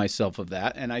convinced myself of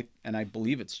that, and I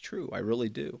believe it's true. I really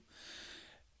do.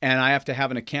 And I have to have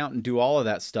an accountant do all of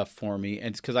that stuff for me, and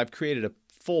it's because I've created a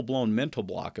full-blown mental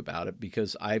block about it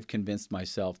because I've convinced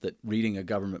myself that reading a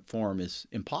government form is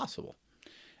impossible.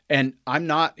 And I'm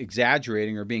not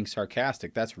exaggerating or being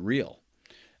sarcastic. That's real.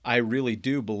 I really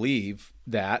do believe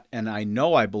that, and I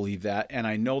know I believe that, and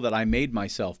I know that I made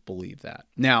myself believe that.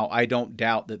 Now, I don't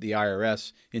doubt that the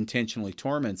IRS intentionally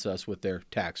torments us with their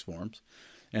tax forms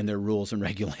and their rules and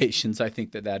regulations. I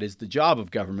think that that is the job of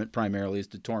government, primarily, is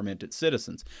to torment its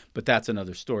citizens. But that's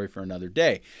another story for another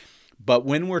day. But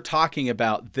when we're talking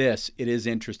about this, it is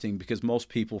interesting because most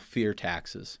people fear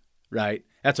taxes, right?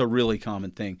 That's a really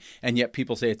common thing. And yet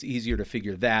people say it's easier to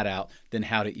figure that out than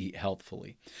how to eat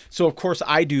healthfully. So, of course,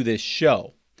 I do this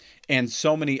show. And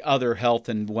so many other health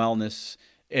and wellness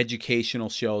educational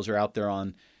shows are out there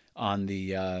on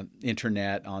the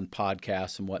internet, on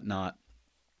podcasts and whatnot.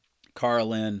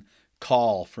 Carlin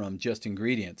Call from Just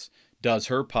Ingredients does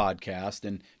her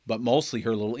podcast, but mostly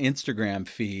her little Instagram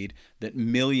feed that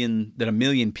a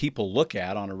million people look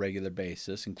at on a regular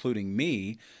basis, including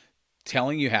me,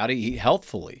 telling you how to eat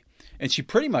healthfully. And she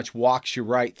pretty much walks you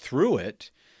right through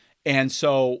it. And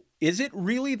so is it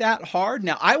really that hard?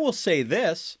 Now, I will say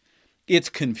this, it's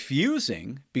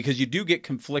confusing because you do get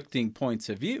conflicting points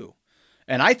of view.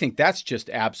 And I think that's just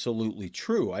absolutely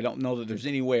true. I don't know that there's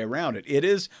any way around it. It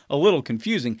is a little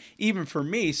confusing, even for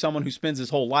me, someone who spends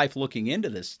his whole life looking into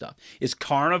this stuff. Is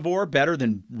carnivore better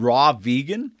than raw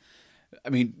vegan? I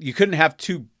mean, you couldn't have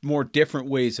two more different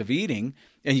ways of eating,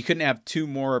 and you couldn't have two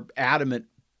more adamant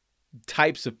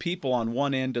types of people on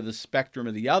one end of the spectrum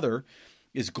or the other.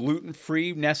 Is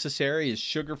gluten-free necessary? Is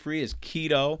sugar-free? Is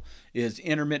keto? Is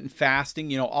intermittent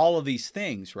fasting? All of these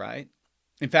things, right?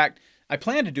 In fact, I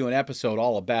plan to do an episode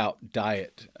all about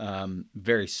diet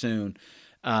very soon.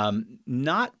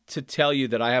 Not to tell you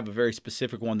that I have a very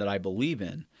specific one that I believe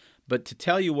in, but to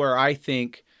tell you where I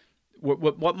think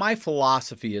what my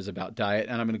philosophy is about diet,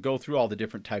 and I'm going to go through all the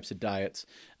different types of diets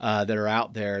that are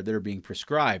out there that are being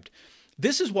prescribed.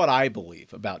 This is what I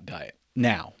believe about diet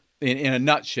now, in a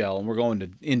nutshell, and we're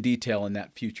going in detail in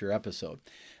that future episode.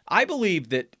 I believe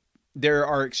that there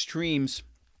are extremes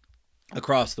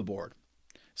across the board.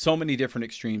 So many different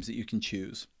extremes that you can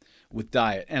choose with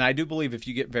diet. And I do believe if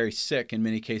you get very sick, in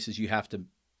many cases, you have to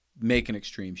make an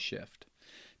extreme shift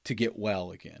to get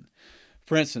well again.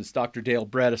 For instance, Dr. Dale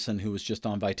Bredesen, who was just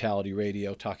on Vitality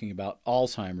Radio talking about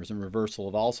Alzheimer's and reversal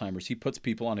of Alzheimer's, he puts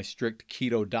people on a strict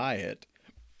keto diet,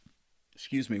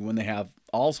 when they have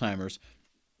Alzheimer's,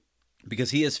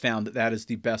 because he has found that that is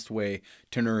the best way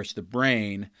to nourish the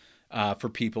brain for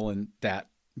people in that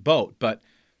boat. But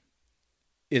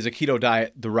is a keto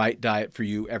diet the right diet for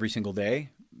you every single day,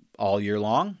 all year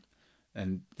long?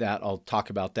 And that I'll talk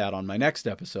about that on my next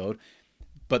episode.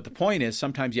 But the point is,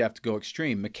 sometimes you have to go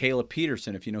extreme. Michaela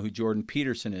Peterson, if you know who Jordan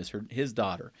Peterson is, his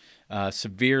daughter,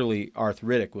 severely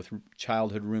arthritic with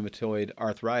childhood rheumatoid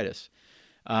arthritis.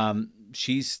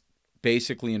 She's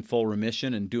basically in full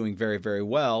remission and doing very, very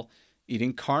well,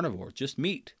 eating carnivore, just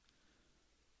meat.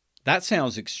 That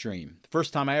sounds extreme. The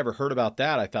first time I ever heard about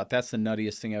that, I thought that's the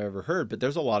nuttiest thing I've ever heard. But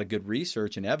there's a lot of good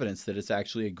research and evidence that it's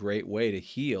actually a great way to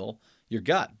heal your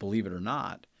gut, believe it or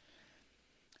not.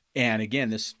 And again,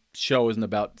 this show isn't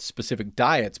about specific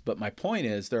diets, but my point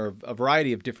is there are a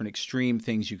variety of different extreme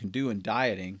things you can do in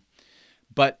dieting.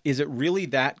 But is it really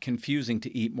that confusing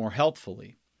to eat more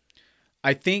healthfully?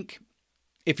 I think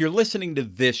if you're listening to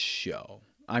this show,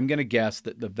 I'm going to guess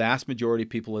that the vast majority of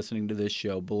people listening to this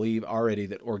show believe already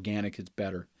that organic is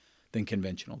better than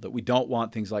conventional, that we don't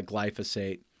want things like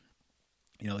glyphosate,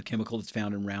 the chemical that's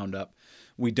found in Roundup.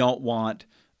 We don't want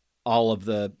all of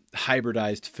the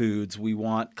hybridized foods. We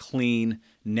want clean,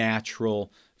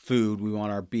 natural food. We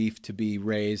want our beef to be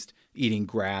raised eating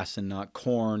grass and not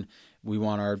corn. We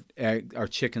want our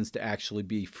chickens to actually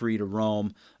be free to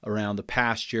roam around the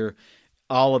pasture.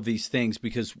 All of these things,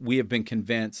 because we have been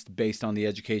convinced, based on the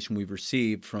education we've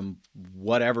received from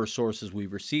whatever sources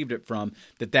we've received it from,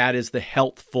 that that is the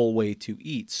healthful way to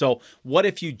eat. So what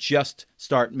if you just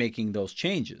start making those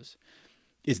changes?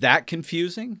 Is that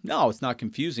confusing? No, it's not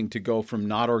confusing to go from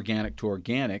not organic to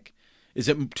organic. Is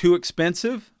it too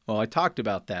expensive? Well, I talked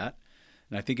about that.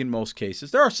 And I think in most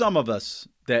cases, there are some of us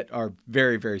that are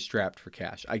very, very strapped for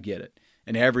cash. I get it.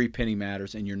 And every penny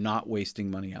matters, and you're not wasting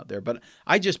money out there. But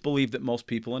I just believe that most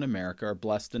people in America are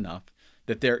blessed enough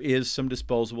that there is some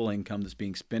disposable income that's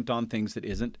being spent on things that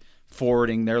isn't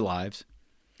forwarding their lives,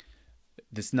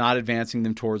 that's not advancing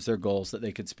them towards their goals, that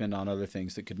they could spend on other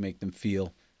things that could make them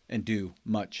feel and do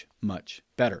much, much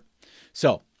better.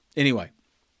 So anyway,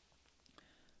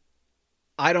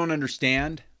 I don't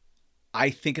understand. I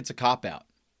think it's a cop-out.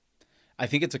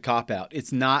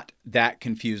 It's not that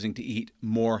confusing to eat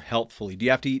more healthfully. Do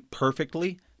you have to eat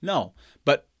perfectly? No.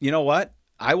 But you know what?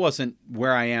 I wasn't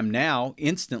where I am now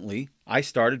instantly. I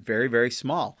started very, very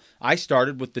small. I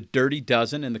started with the Dirty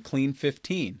Dozen and the Clean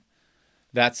 15.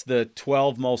 That's the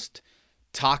 12 most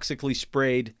toxically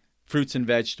sprayed fruits and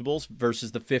vegetables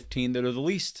versus the 15 that are the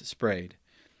least sprayed.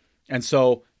 And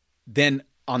so then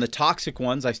on the toxic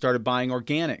ones, I started buying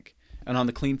organic. And on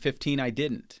the Clean 15, I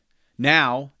didn't.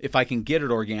 Now, if I can get it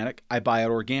organic, I buy it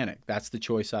organic. That's the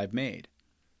choice I've made.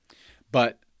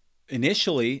 But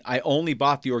initially, I only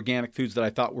bought the organic foods that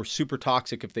I thought were super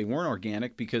toxic if they weren't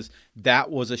organic, because that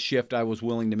was a shift I was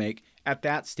willing to make at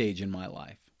that stage in my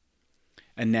life.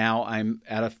 And now I'm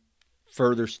at a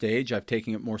further stage. I've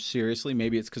taken it more seriously.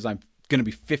 Maybe it's because I'm going to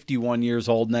be 51 years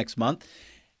old next month.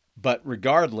 But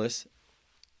regardless,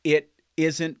 it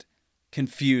isn't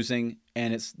confusing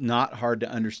and it's not hard to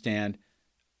understand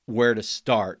where to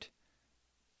start.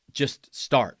 Just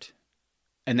start.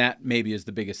 And that maybe is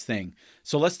the biggest thing.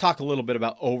 So let's talk a little bit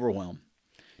about overwhelm.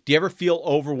 Do you ever feel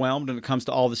overwhelmed when it comes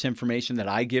to all this information that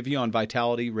I give you on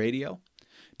Vitality Radio?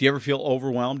 Do you ever feel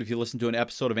overwhelmed if you listen to an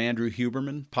episode of Andrew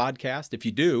Huberman podcast? If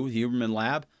you do, Huberman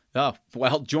Lab,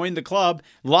 well, join the club.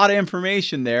 A lot of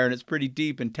information there, and it's pretty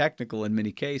deep and technical in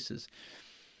many cases.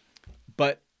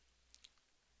 But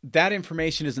that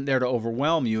information isn't there to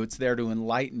overwhelm you. It's there to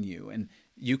enlighten you. And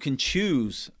you can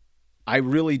choose, I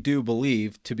really do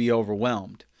believe, to be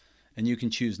overwhelmed. And you can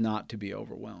choose not to be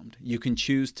overwhelmed. You can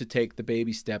choose to take the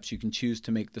baby steps. You can choose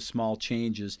to make the small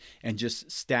changes and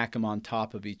just stack them on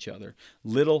top of each other.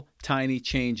 Little tiny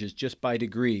changes just by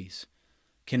degrees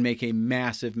can make a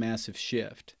massive, massive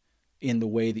shift in the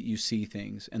way that you see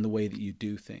things and the way that you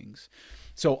do things.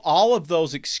 So all of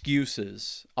those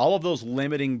excuses, all of those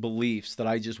limiting beliefs that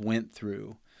I just went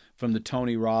through from the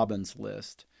Tony Robbins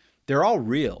list, they're all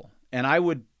real. And I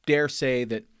would dare say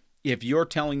that if you're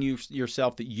telling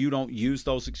yourself that you don't use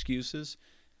those excuses,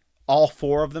 all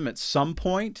 4 of them at some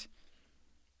point,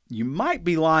 you might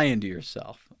be lying to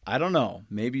yourself. I don't know.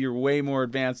 Maybe you're way more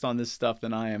advanced on this stuff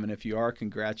than I am. And if you are,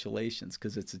 congratulations,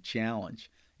 because it's a challenge.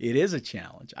 It is a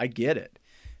challenge. I get it.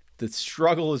 The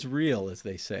struggle is real, as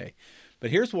they say.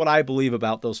 But here's what I believe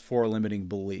about those 4 limiting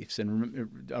beliefs.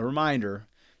 And a reminder,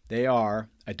 they are,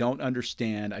 I don't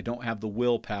understand, I don't have the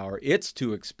willpower, it's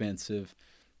too expensive,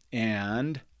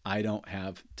 and I don't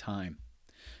have time.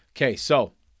 Okay,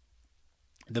 so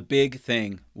the big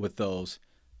thing with those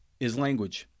is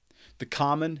language. The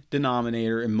common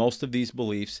denominator in most of these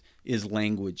beliefs is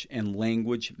language, and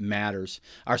language matters.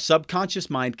 Our subconscious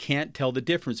mind can't tell the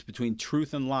difference between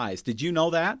truth and lies. Did you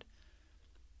know that?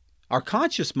 Our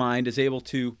conscious mind is able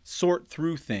to sort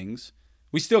through things.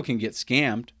 We still can get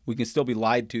scammed. We can still be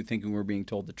lied to thinking we're being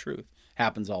told the truth.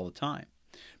 Happens all the time.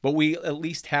 But we at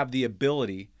least have the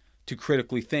ability to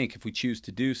critically think if we choose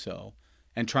to do so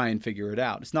and try and figure it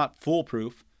out. It's not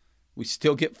foolproof. We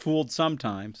still get fooled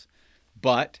sometimes,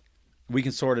 but we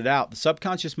can sort it out. The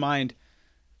subconscious mind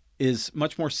is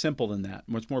much more simple than that,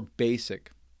 much more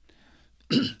basic.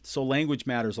 So language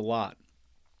matters a lot.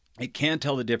 It can't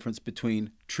tell the difference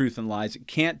between truth and lies. It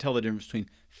can't tell the difference between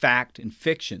fact and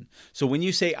fiction. So when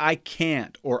you say I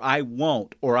can't or I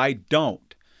won't or I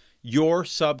don't, your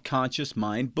subconscious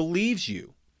mind believes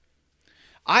you.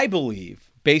 I believe,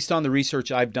 based on the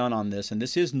research I've done on this, and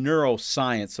this is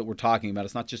neuroscience that we're talking about,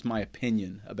 it's not just my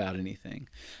opinion about anything.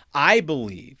 I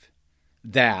believe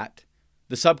that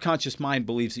the subconscious mind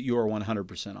believes that you are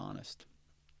 100% honest.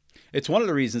 It's one of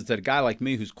the reasons that a guy like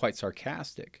me who's quite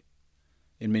sarcastic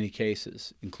in many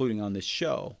cases, including on this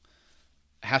show,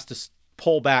 has to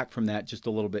pull back from that just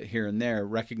a little bit here and there,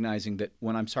 recognizing that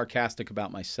when I'm sarcastic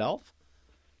about myself,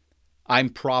 I'm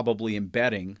probably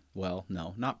embedding, well,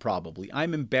 no, not probably.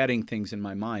 I'm embedding things in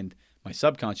my mind, my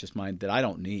subconscious mind, that I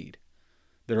don't need,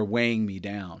 that are weighing me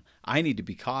down. I need to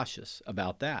be cautious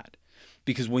about that.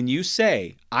 Because when you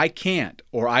say, I can't,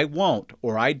 or I won't,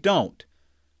 or I don't,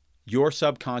 your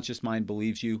subconscious mind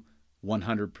believes you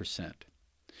 100%.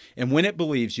 And when it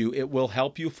believes you, it will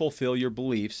help you fulfill your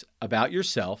beliefs about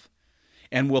yourself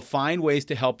and will find ways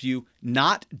to help you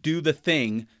not do the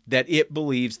thing that it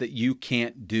believes that you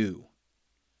can't do.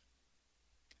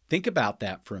 Think about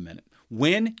that for a minute.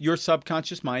 When your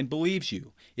subconscious mind believes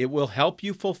you, it will help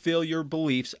you fulfill your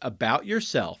beliefs about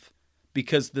yourself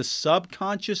because the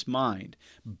subconscious mind,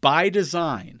 by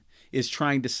design, is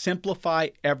trying to simplify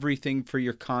everything for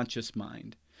your conscious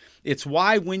mind. It's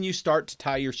why when you start to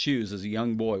tie your shoes as a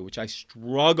young boy, which I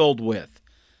struggled with,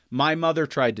 my mother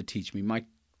tried to teach me, my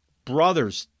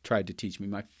brothers tried to teach me,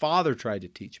 my father tried to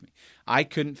teach me. I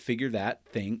couldn't figure that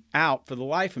thing out for the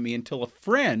life of me until a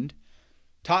friend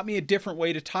taught me a different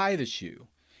way to tie the shoe.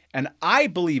 And I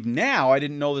believe now, I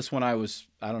didn't know this when I was,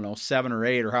 7 or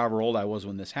 8 or however old I was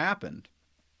when this happened.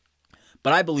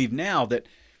 But I believe now that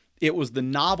it was the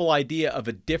novel idea of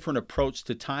a different approach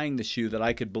to tying the shoe that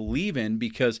I could believe in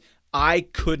because I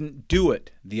couldn't do it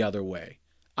the other way.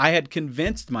 I had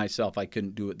convinced myself I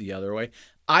couldn't do it the other way.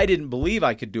 I didn't believe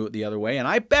I could do it the other way. And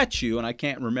I bet you, and I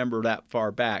can't remember that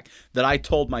far back, that I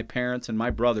told my parents and my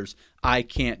brothers, I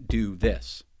can't do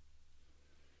this.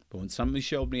 But when somebody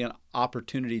showed me an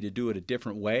opportunity to do it a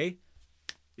different way,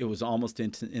 it was almost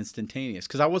instantaneous.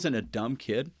 Because I wasn't a dumb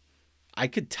kid. I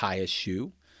could tie a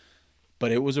shoe,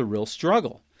 but it was a real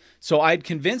struggle. So I'd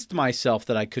convinced myself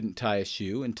that I couldn't tie a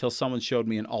shoe until someone showed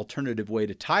me an alternative way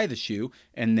to tie the shoe,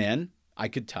 and then I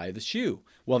could tie the shoe.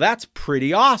 Well, that's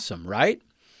pretty awesome, right?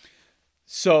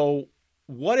 So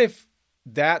what if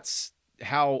that's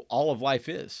how all of life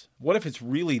is? What if it's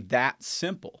really that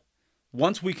simple?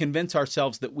 Once we convince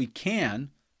ourselves that we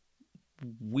can,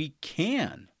 we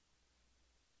can.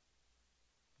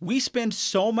 We spend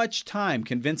so much time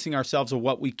convincing ourselves of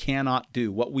what we cannot do,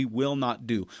 what we will not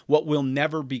do, what we'll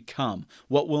never become,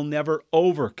 what we'll never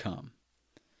overcome,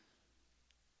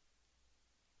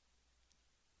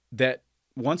 that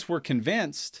once we're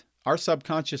convinced, our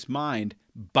subconscious mind,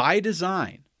 by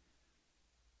design,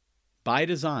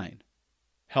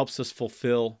 helps us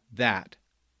fulfill that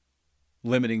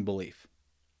limiting belief.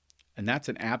 And that's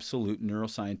an absolute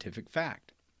neuroscientific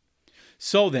fact.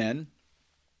 So then,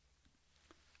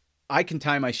 I can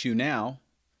tie my shoe now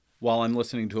while I'm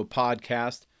listening to a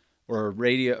podcast or a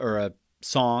radio or a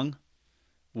song,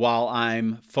 while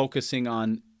I'm focusing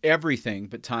on everything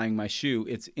but tying my shoe.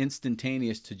 It's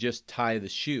instantaneous to just tie the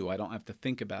shoe. I don't have to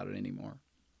think about it anymore.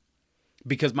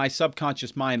 Because my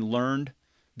subconscious mind learned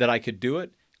that I could do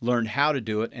it, learned how to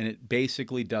do it, and it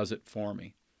basically does it for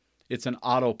me. It's an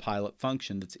autopilot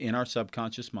function that's in our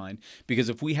subconscious mind, because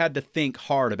if we had to think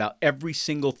hard about every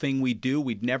single thing we do,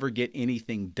 we'd never get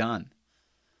anything done.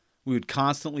 We would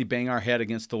constantly bang our head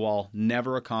against the wall,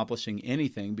 never accomplishing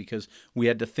anything, because we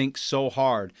had to think so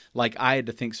hard, like I had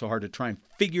to think so hard to try and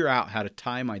figure out how to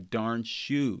tie my darn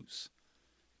shoes.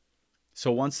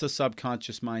 So once the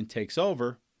subconscious mind takes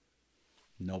over,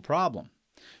 no problem.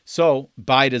 So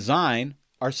by design,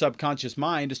 our subconscious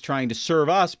mind is trying to serve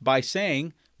us by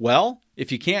saying, well,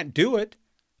 if you can't do it,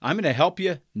 I'm going to help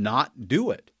you not do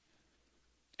it.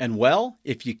 And well,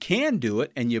 if you can do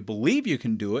it and you believe you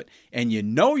can do it and you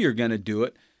know you're going to do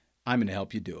it, I'm going to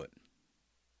help you do it.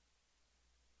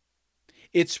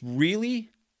 It's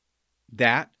really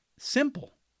that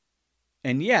simple.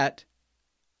 And yet,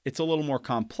 it's a little more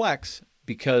complex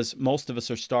because most of us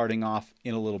are starting off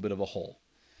in a little bit of a hole,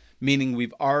 meaning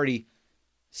we've already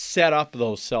set up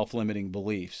those self-limiting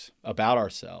beliefs about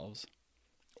ourselves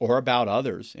or about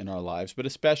others in our lives, but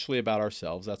especially about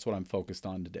ourselves. That's what I'm focused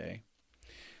on today.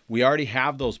 We already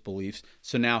have those beliefs,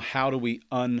 so now how do we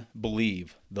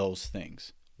unbelieve those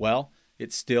things? Well,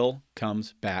 it still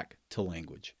comes back to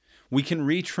language. We can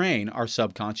retrain our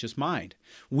subconscious mind.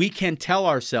 We can tell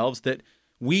ourselves that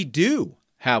we do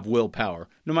have willpower,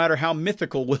 no matter how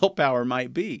mythical willpower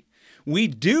might be. We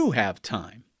do have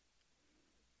time.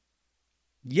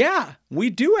 Yeah, we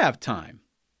do have time.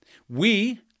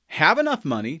 We have enough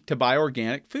money to buy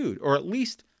organic food, or at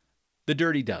least the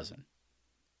dirty dozen.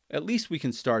 At least we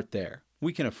can start there.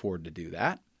 We can afford to do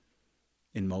that.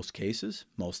 In most cases,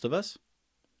 most of us.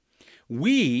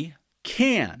 We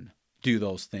can do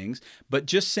those things, but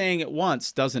just saying it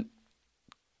once doesn't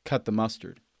cut the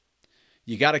mustard.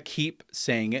 You got to keep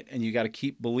saying it and you got to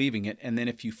keep believing it. And then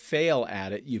if you fail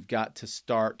at it, you've got to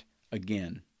start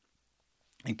again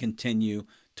and continue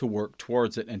to work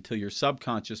towards it until your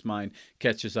subconscious mind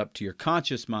catches up to your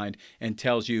conscious mind and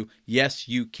tells you, yes,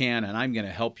 you can, and I'm going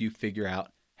to help you figure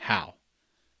out how.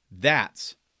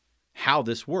 That's how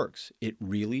this works. It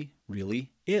really,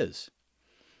 really is.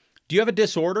 Do you have a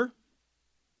disorder?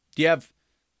 Do you have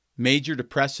major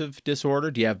depressive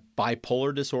disorder? Do you have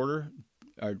bipolar disorder?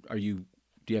 Do you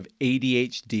have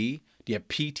ADHD? Do you have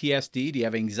PTSD? Do you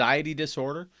have anxiety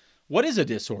disorder? What is a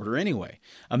disorder anyway?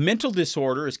 A mental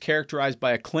disorder is characterized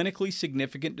by a clinically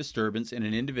significant disturbance in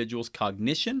an individual's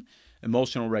cognition,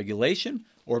 emotional regulation,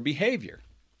 or behavior.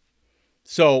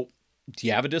 So, do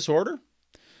you have a disorder?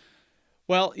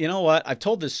 Well, you know what? I've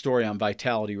told this story on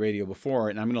Vitality Radio before,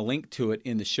 and I'm going to link to it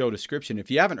in the show description.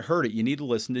 If you haven't heard it, you need to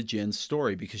listen to Jen's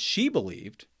story because she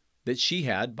believed that she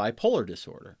had bipolar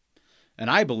disorder, and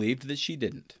I believed that she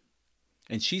didn't.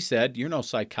 And she said, you're no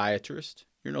psychiatrist,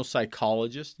 you're no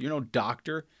psychologist, you're no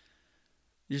doctor.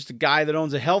 You're just a guy that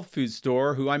owns a health food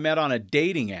store who I met on a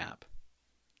dating app.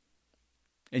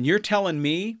 And you're telling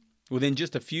me within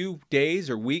just a few days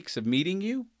or weeks of meeting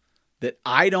you that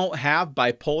I don't have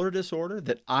bipolar disorder,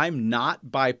 that I'm not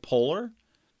bipolar?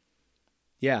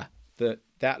 Yeah,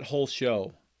 that whole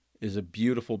show is a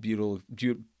beautiful, beautiful,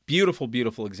 beautiful,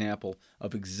 beautiful example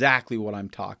of exactly what I'm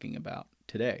talking about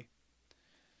today.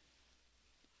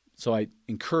 So I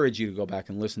encourage you to go back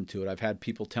and listen to it. I've had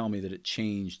people tell me that it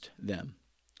changed them.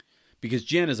 Because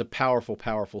Jen is a powerful,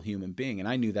 powerful human being, and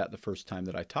I knew that the first time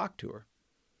that I talked to her.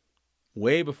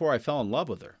 Way before I fell in love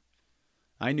with her.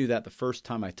 I knew that the first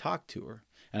time I talked to her.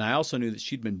 And I also knew that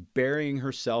she'd been burying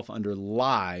herself under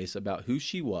lies about who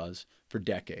she was for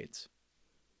decades.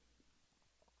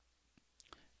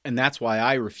 And that's why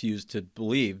I refused to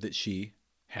believe that she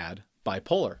had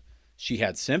bipolar. She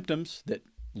had symptoms that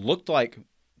looked like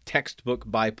textbook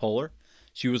bipolar.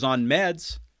 She was on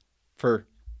meds for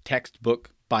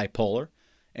textbook bipolar,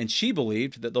 and she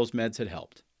believed that those meds had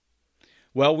helped.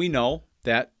 Well, we know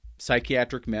that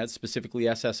psychiatric meds, specifically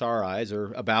SSRIs,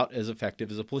 are about as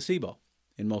effective as a placebo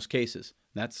in most cases.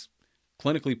 That's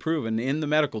clinically proven in the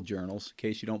medical journals. In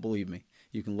case you don't believe me,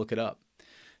 you can look it up.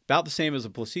 About the same as a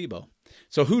placebo.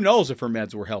 So who knows if her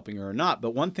meds were helping her or not,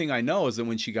 but one thing I know is that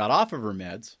when she got off of her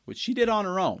meds, which she did on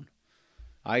her own,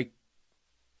 I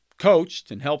coached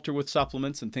and helped her with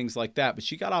supplements and things like that, but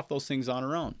she got off those things on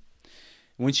her own.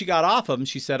 When she got off of them,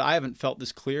 she said, I haven't felt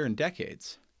this clear in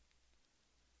decades.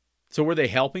 So were they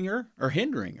helping her or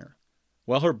hindering her?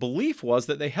 Well, her belief was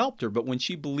that they helped her, but when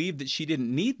she believed that she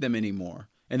didn't need them anymore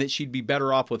and that she'd be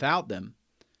better off without them,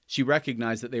 she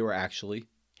recognized that they were actually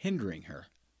hindering her.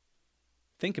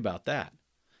 Think about that.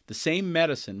 The same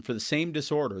medicine for the same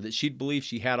disorder that she'd believed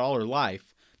she had all her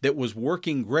life, that was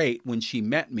working great when she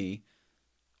met me,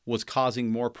 was causing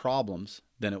more problems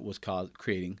than it was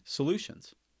creating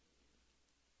solutions.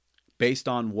 Based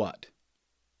on what?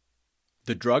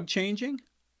 The drug changing?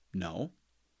 No.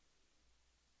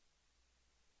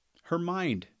 Her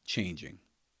mind changing.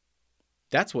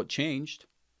 That's what changed.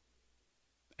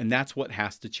 And that's what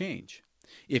has to change.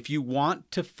 If you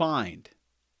want to find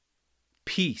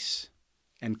peace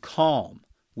and calm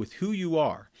with who you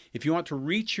are, if you want to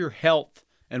reach your health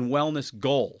and wellness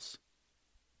goals,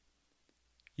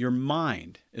 your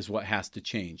mind is what has to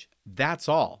change. That's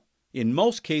all. In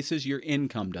most cases, your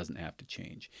income doesn't have to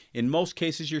change. In most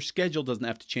cases, your schedule doesn't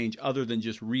have to change other than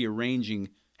just rearranging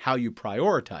how you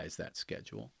prioritize that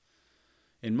schedule.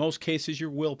 In most cases, your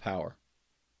willpower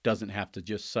doesn't have to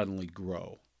just suddenly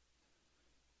grow.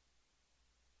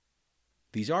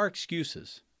 These are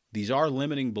excuses. These are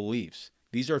limiting beliefs.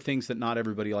 These are things that not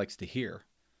everybody likes to hear.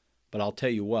 But I'll tell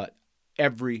you what,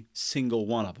 every single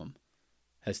one of them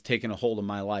has taken a hold of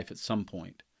my life at some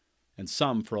point, and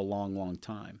some for a long, long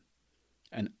time.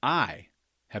 And I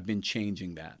have been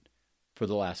changing that for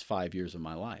the last 5 years of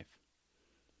my life.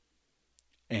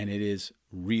 And it is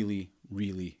really,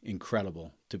 really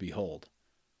incredible to behold.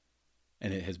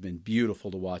 And it has been beautiful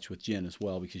to watch with Jen as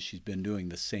well, because she's been doing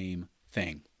the same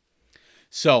thing.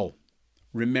 So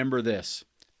remember this.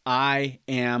 I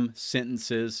am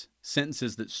sentences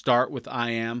that start with I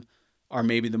am, are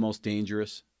maybe the most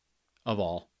dangerous of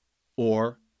all,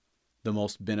 or the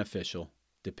most beneficial,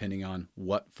 depending on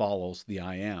what follows the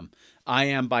I am. I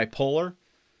am bipolar,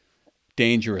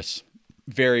 dangerous,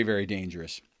 very, very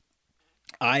dangerous.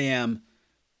 I am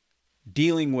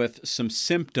dealing with some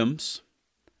symptoms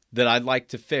that I'd like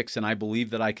to fix, and I believe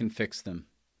that I can fix them.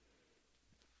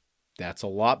 That's a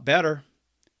lot better.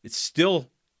 It's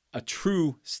still a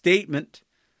true statement,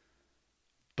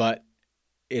 but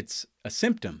it's a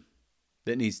symptom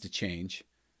that needs to change.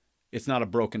 It's not a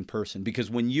broken person, because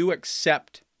when you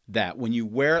accept that, when you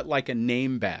wear it like a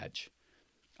name badge,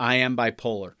 I am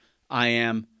bipolar, I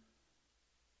am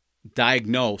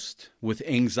diagnosed with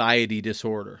anxiety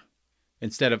disorder,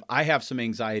 instead of I have some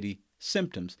anxiety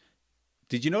symptoms.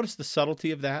 Did you notice the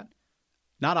subtlety of that?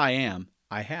 Not I am,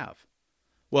 I have.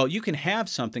 Well, you can have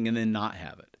something and then not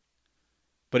have it.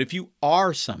 But if you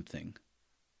are something,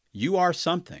 you are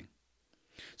something.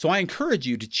 So I encourage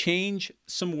you to change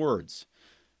some words.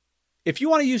 If you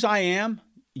want to use I am,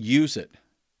 use it.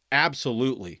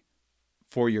 Absolutely.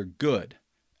 For your good.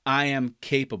 I am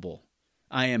capable.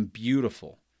 I am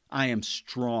beautiful. I am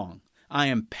strong. I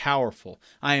am powerful.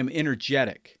 I am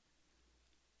energetic.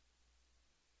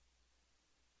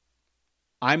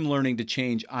 I'm learning to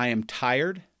change I am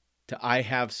tired to I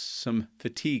have some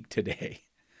fatigue today.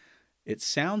 It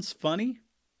sounds funny,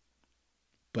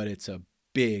 but it's a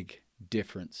big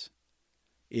difference.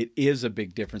 It is a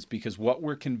big difference, because what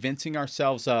we're convincing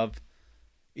ourselves of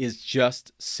is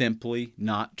just simply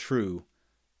not true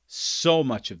so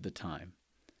much of the time.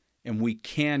 And we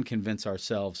can convince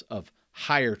ourselves of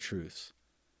higher truths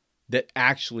that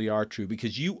actually are true,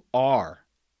 because you are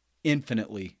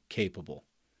infinitely capable.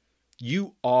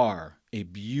 You are a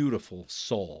beautiful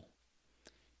soul.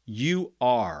 You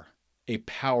are a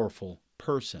powerful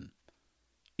person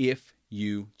if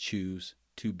you choose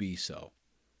to be so.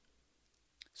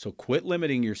 So quit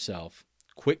limiting yourself.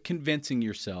 Quit convincing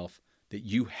yourself that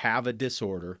you have a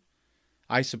disorder.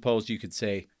 I suppose you could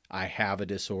say, I have a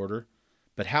disorder.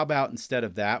 But how about instead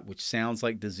of that, which sounds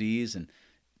like disease and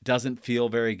doesn't feel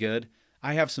very good,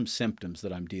 I have some symptoms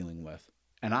that I'm dealing with,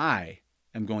 and I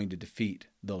am going to defeat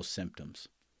those symptoms.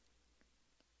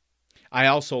 I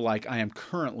also like, I am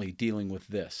currently dealing with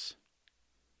this.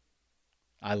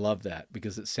 I love that,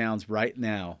 because it sounds right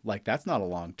now like that's not a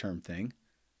long-term thing.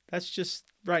 That's just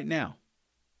right now.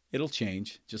 It'll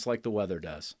change, just like the weather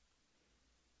does.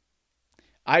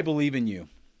 I believe in you.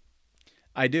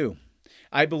 I do.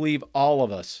 I believe all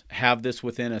of us have this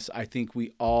within us. I think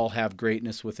we all have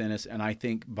greatness within us. And I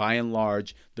think by and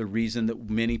large, the reason that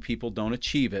many people don't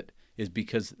achieve it is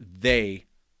because they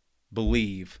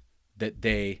believe that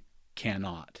they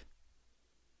cannot.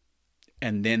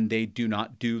 And then they do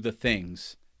not do the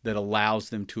things that allows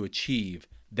them to achieve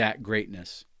that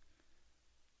greatness.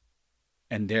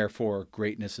 And therefore,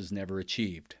 greatness is never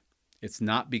achieved. It's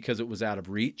not because it was out of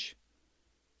reach.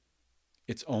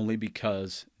 It's only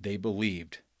because they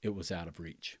believed it was out of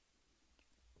reach.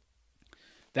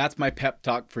 That's my pep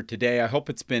talk for today. I hope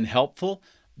it's been helpful.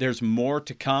 There's more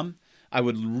to come. I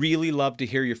would really love to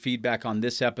hear your feedback on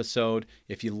this episode.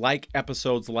 If you like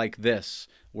episodes like this,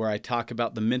 where I talk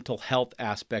about the mental health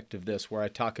aspect of this, where I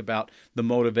talk about the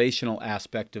motivational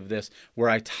aspect of this, where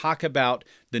I talk about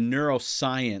the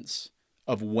neuroscience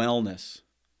of wellness,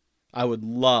 I would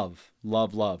love,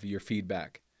 love, love your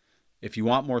feedback. If you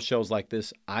want more shows like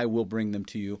this, I will bring them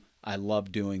to you. I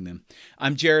love doing them.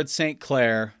 I'm Jared St.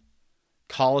 Clair.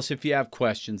 Call us if you have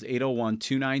questions,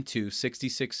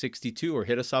 801-292-6662, or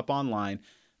hit us up online,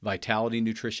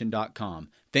 vitalitynutrition.com.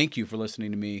 Thank you for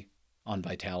listening to me on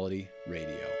Vitality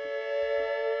Radio.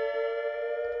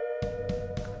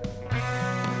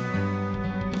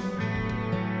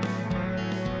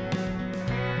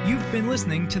 You've been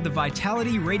listening to the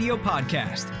Vitality Radio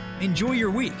Podcast. Enjoy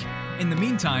your week. In the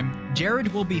meantime,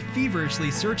 Jared will be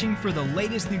feverishly searching for the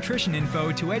latest nutrition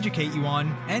info to educate you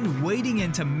on and wading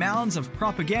into mounds of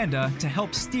propaganda to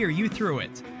help steer you through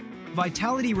it.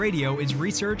 Vitality Radio is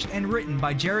researched and written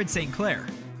by Jared St. Clair.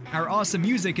 Our awesome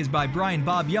music is by Brian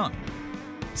Bob Young.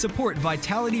 Support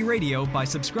Vitality Radio by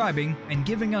subscribing and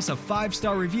giving us a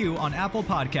 5-star review on Apple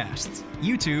Podcasts,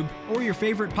 YouTube, or your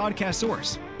favorite podcast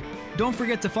source. Don't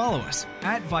forget to follow us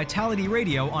at Vitality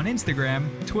Radio on Instagram,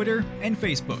 Twitter, and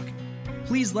Facebook.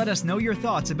 Please let us know your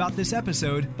thoughts about this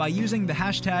episode by using the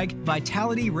hashtag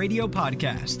Vitality Radio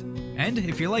Podcast. And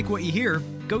if you like what you hear,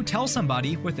 go tell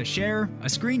somebody with a share, a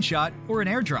screenshot, or an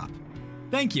airdrop.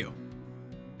 Thank you.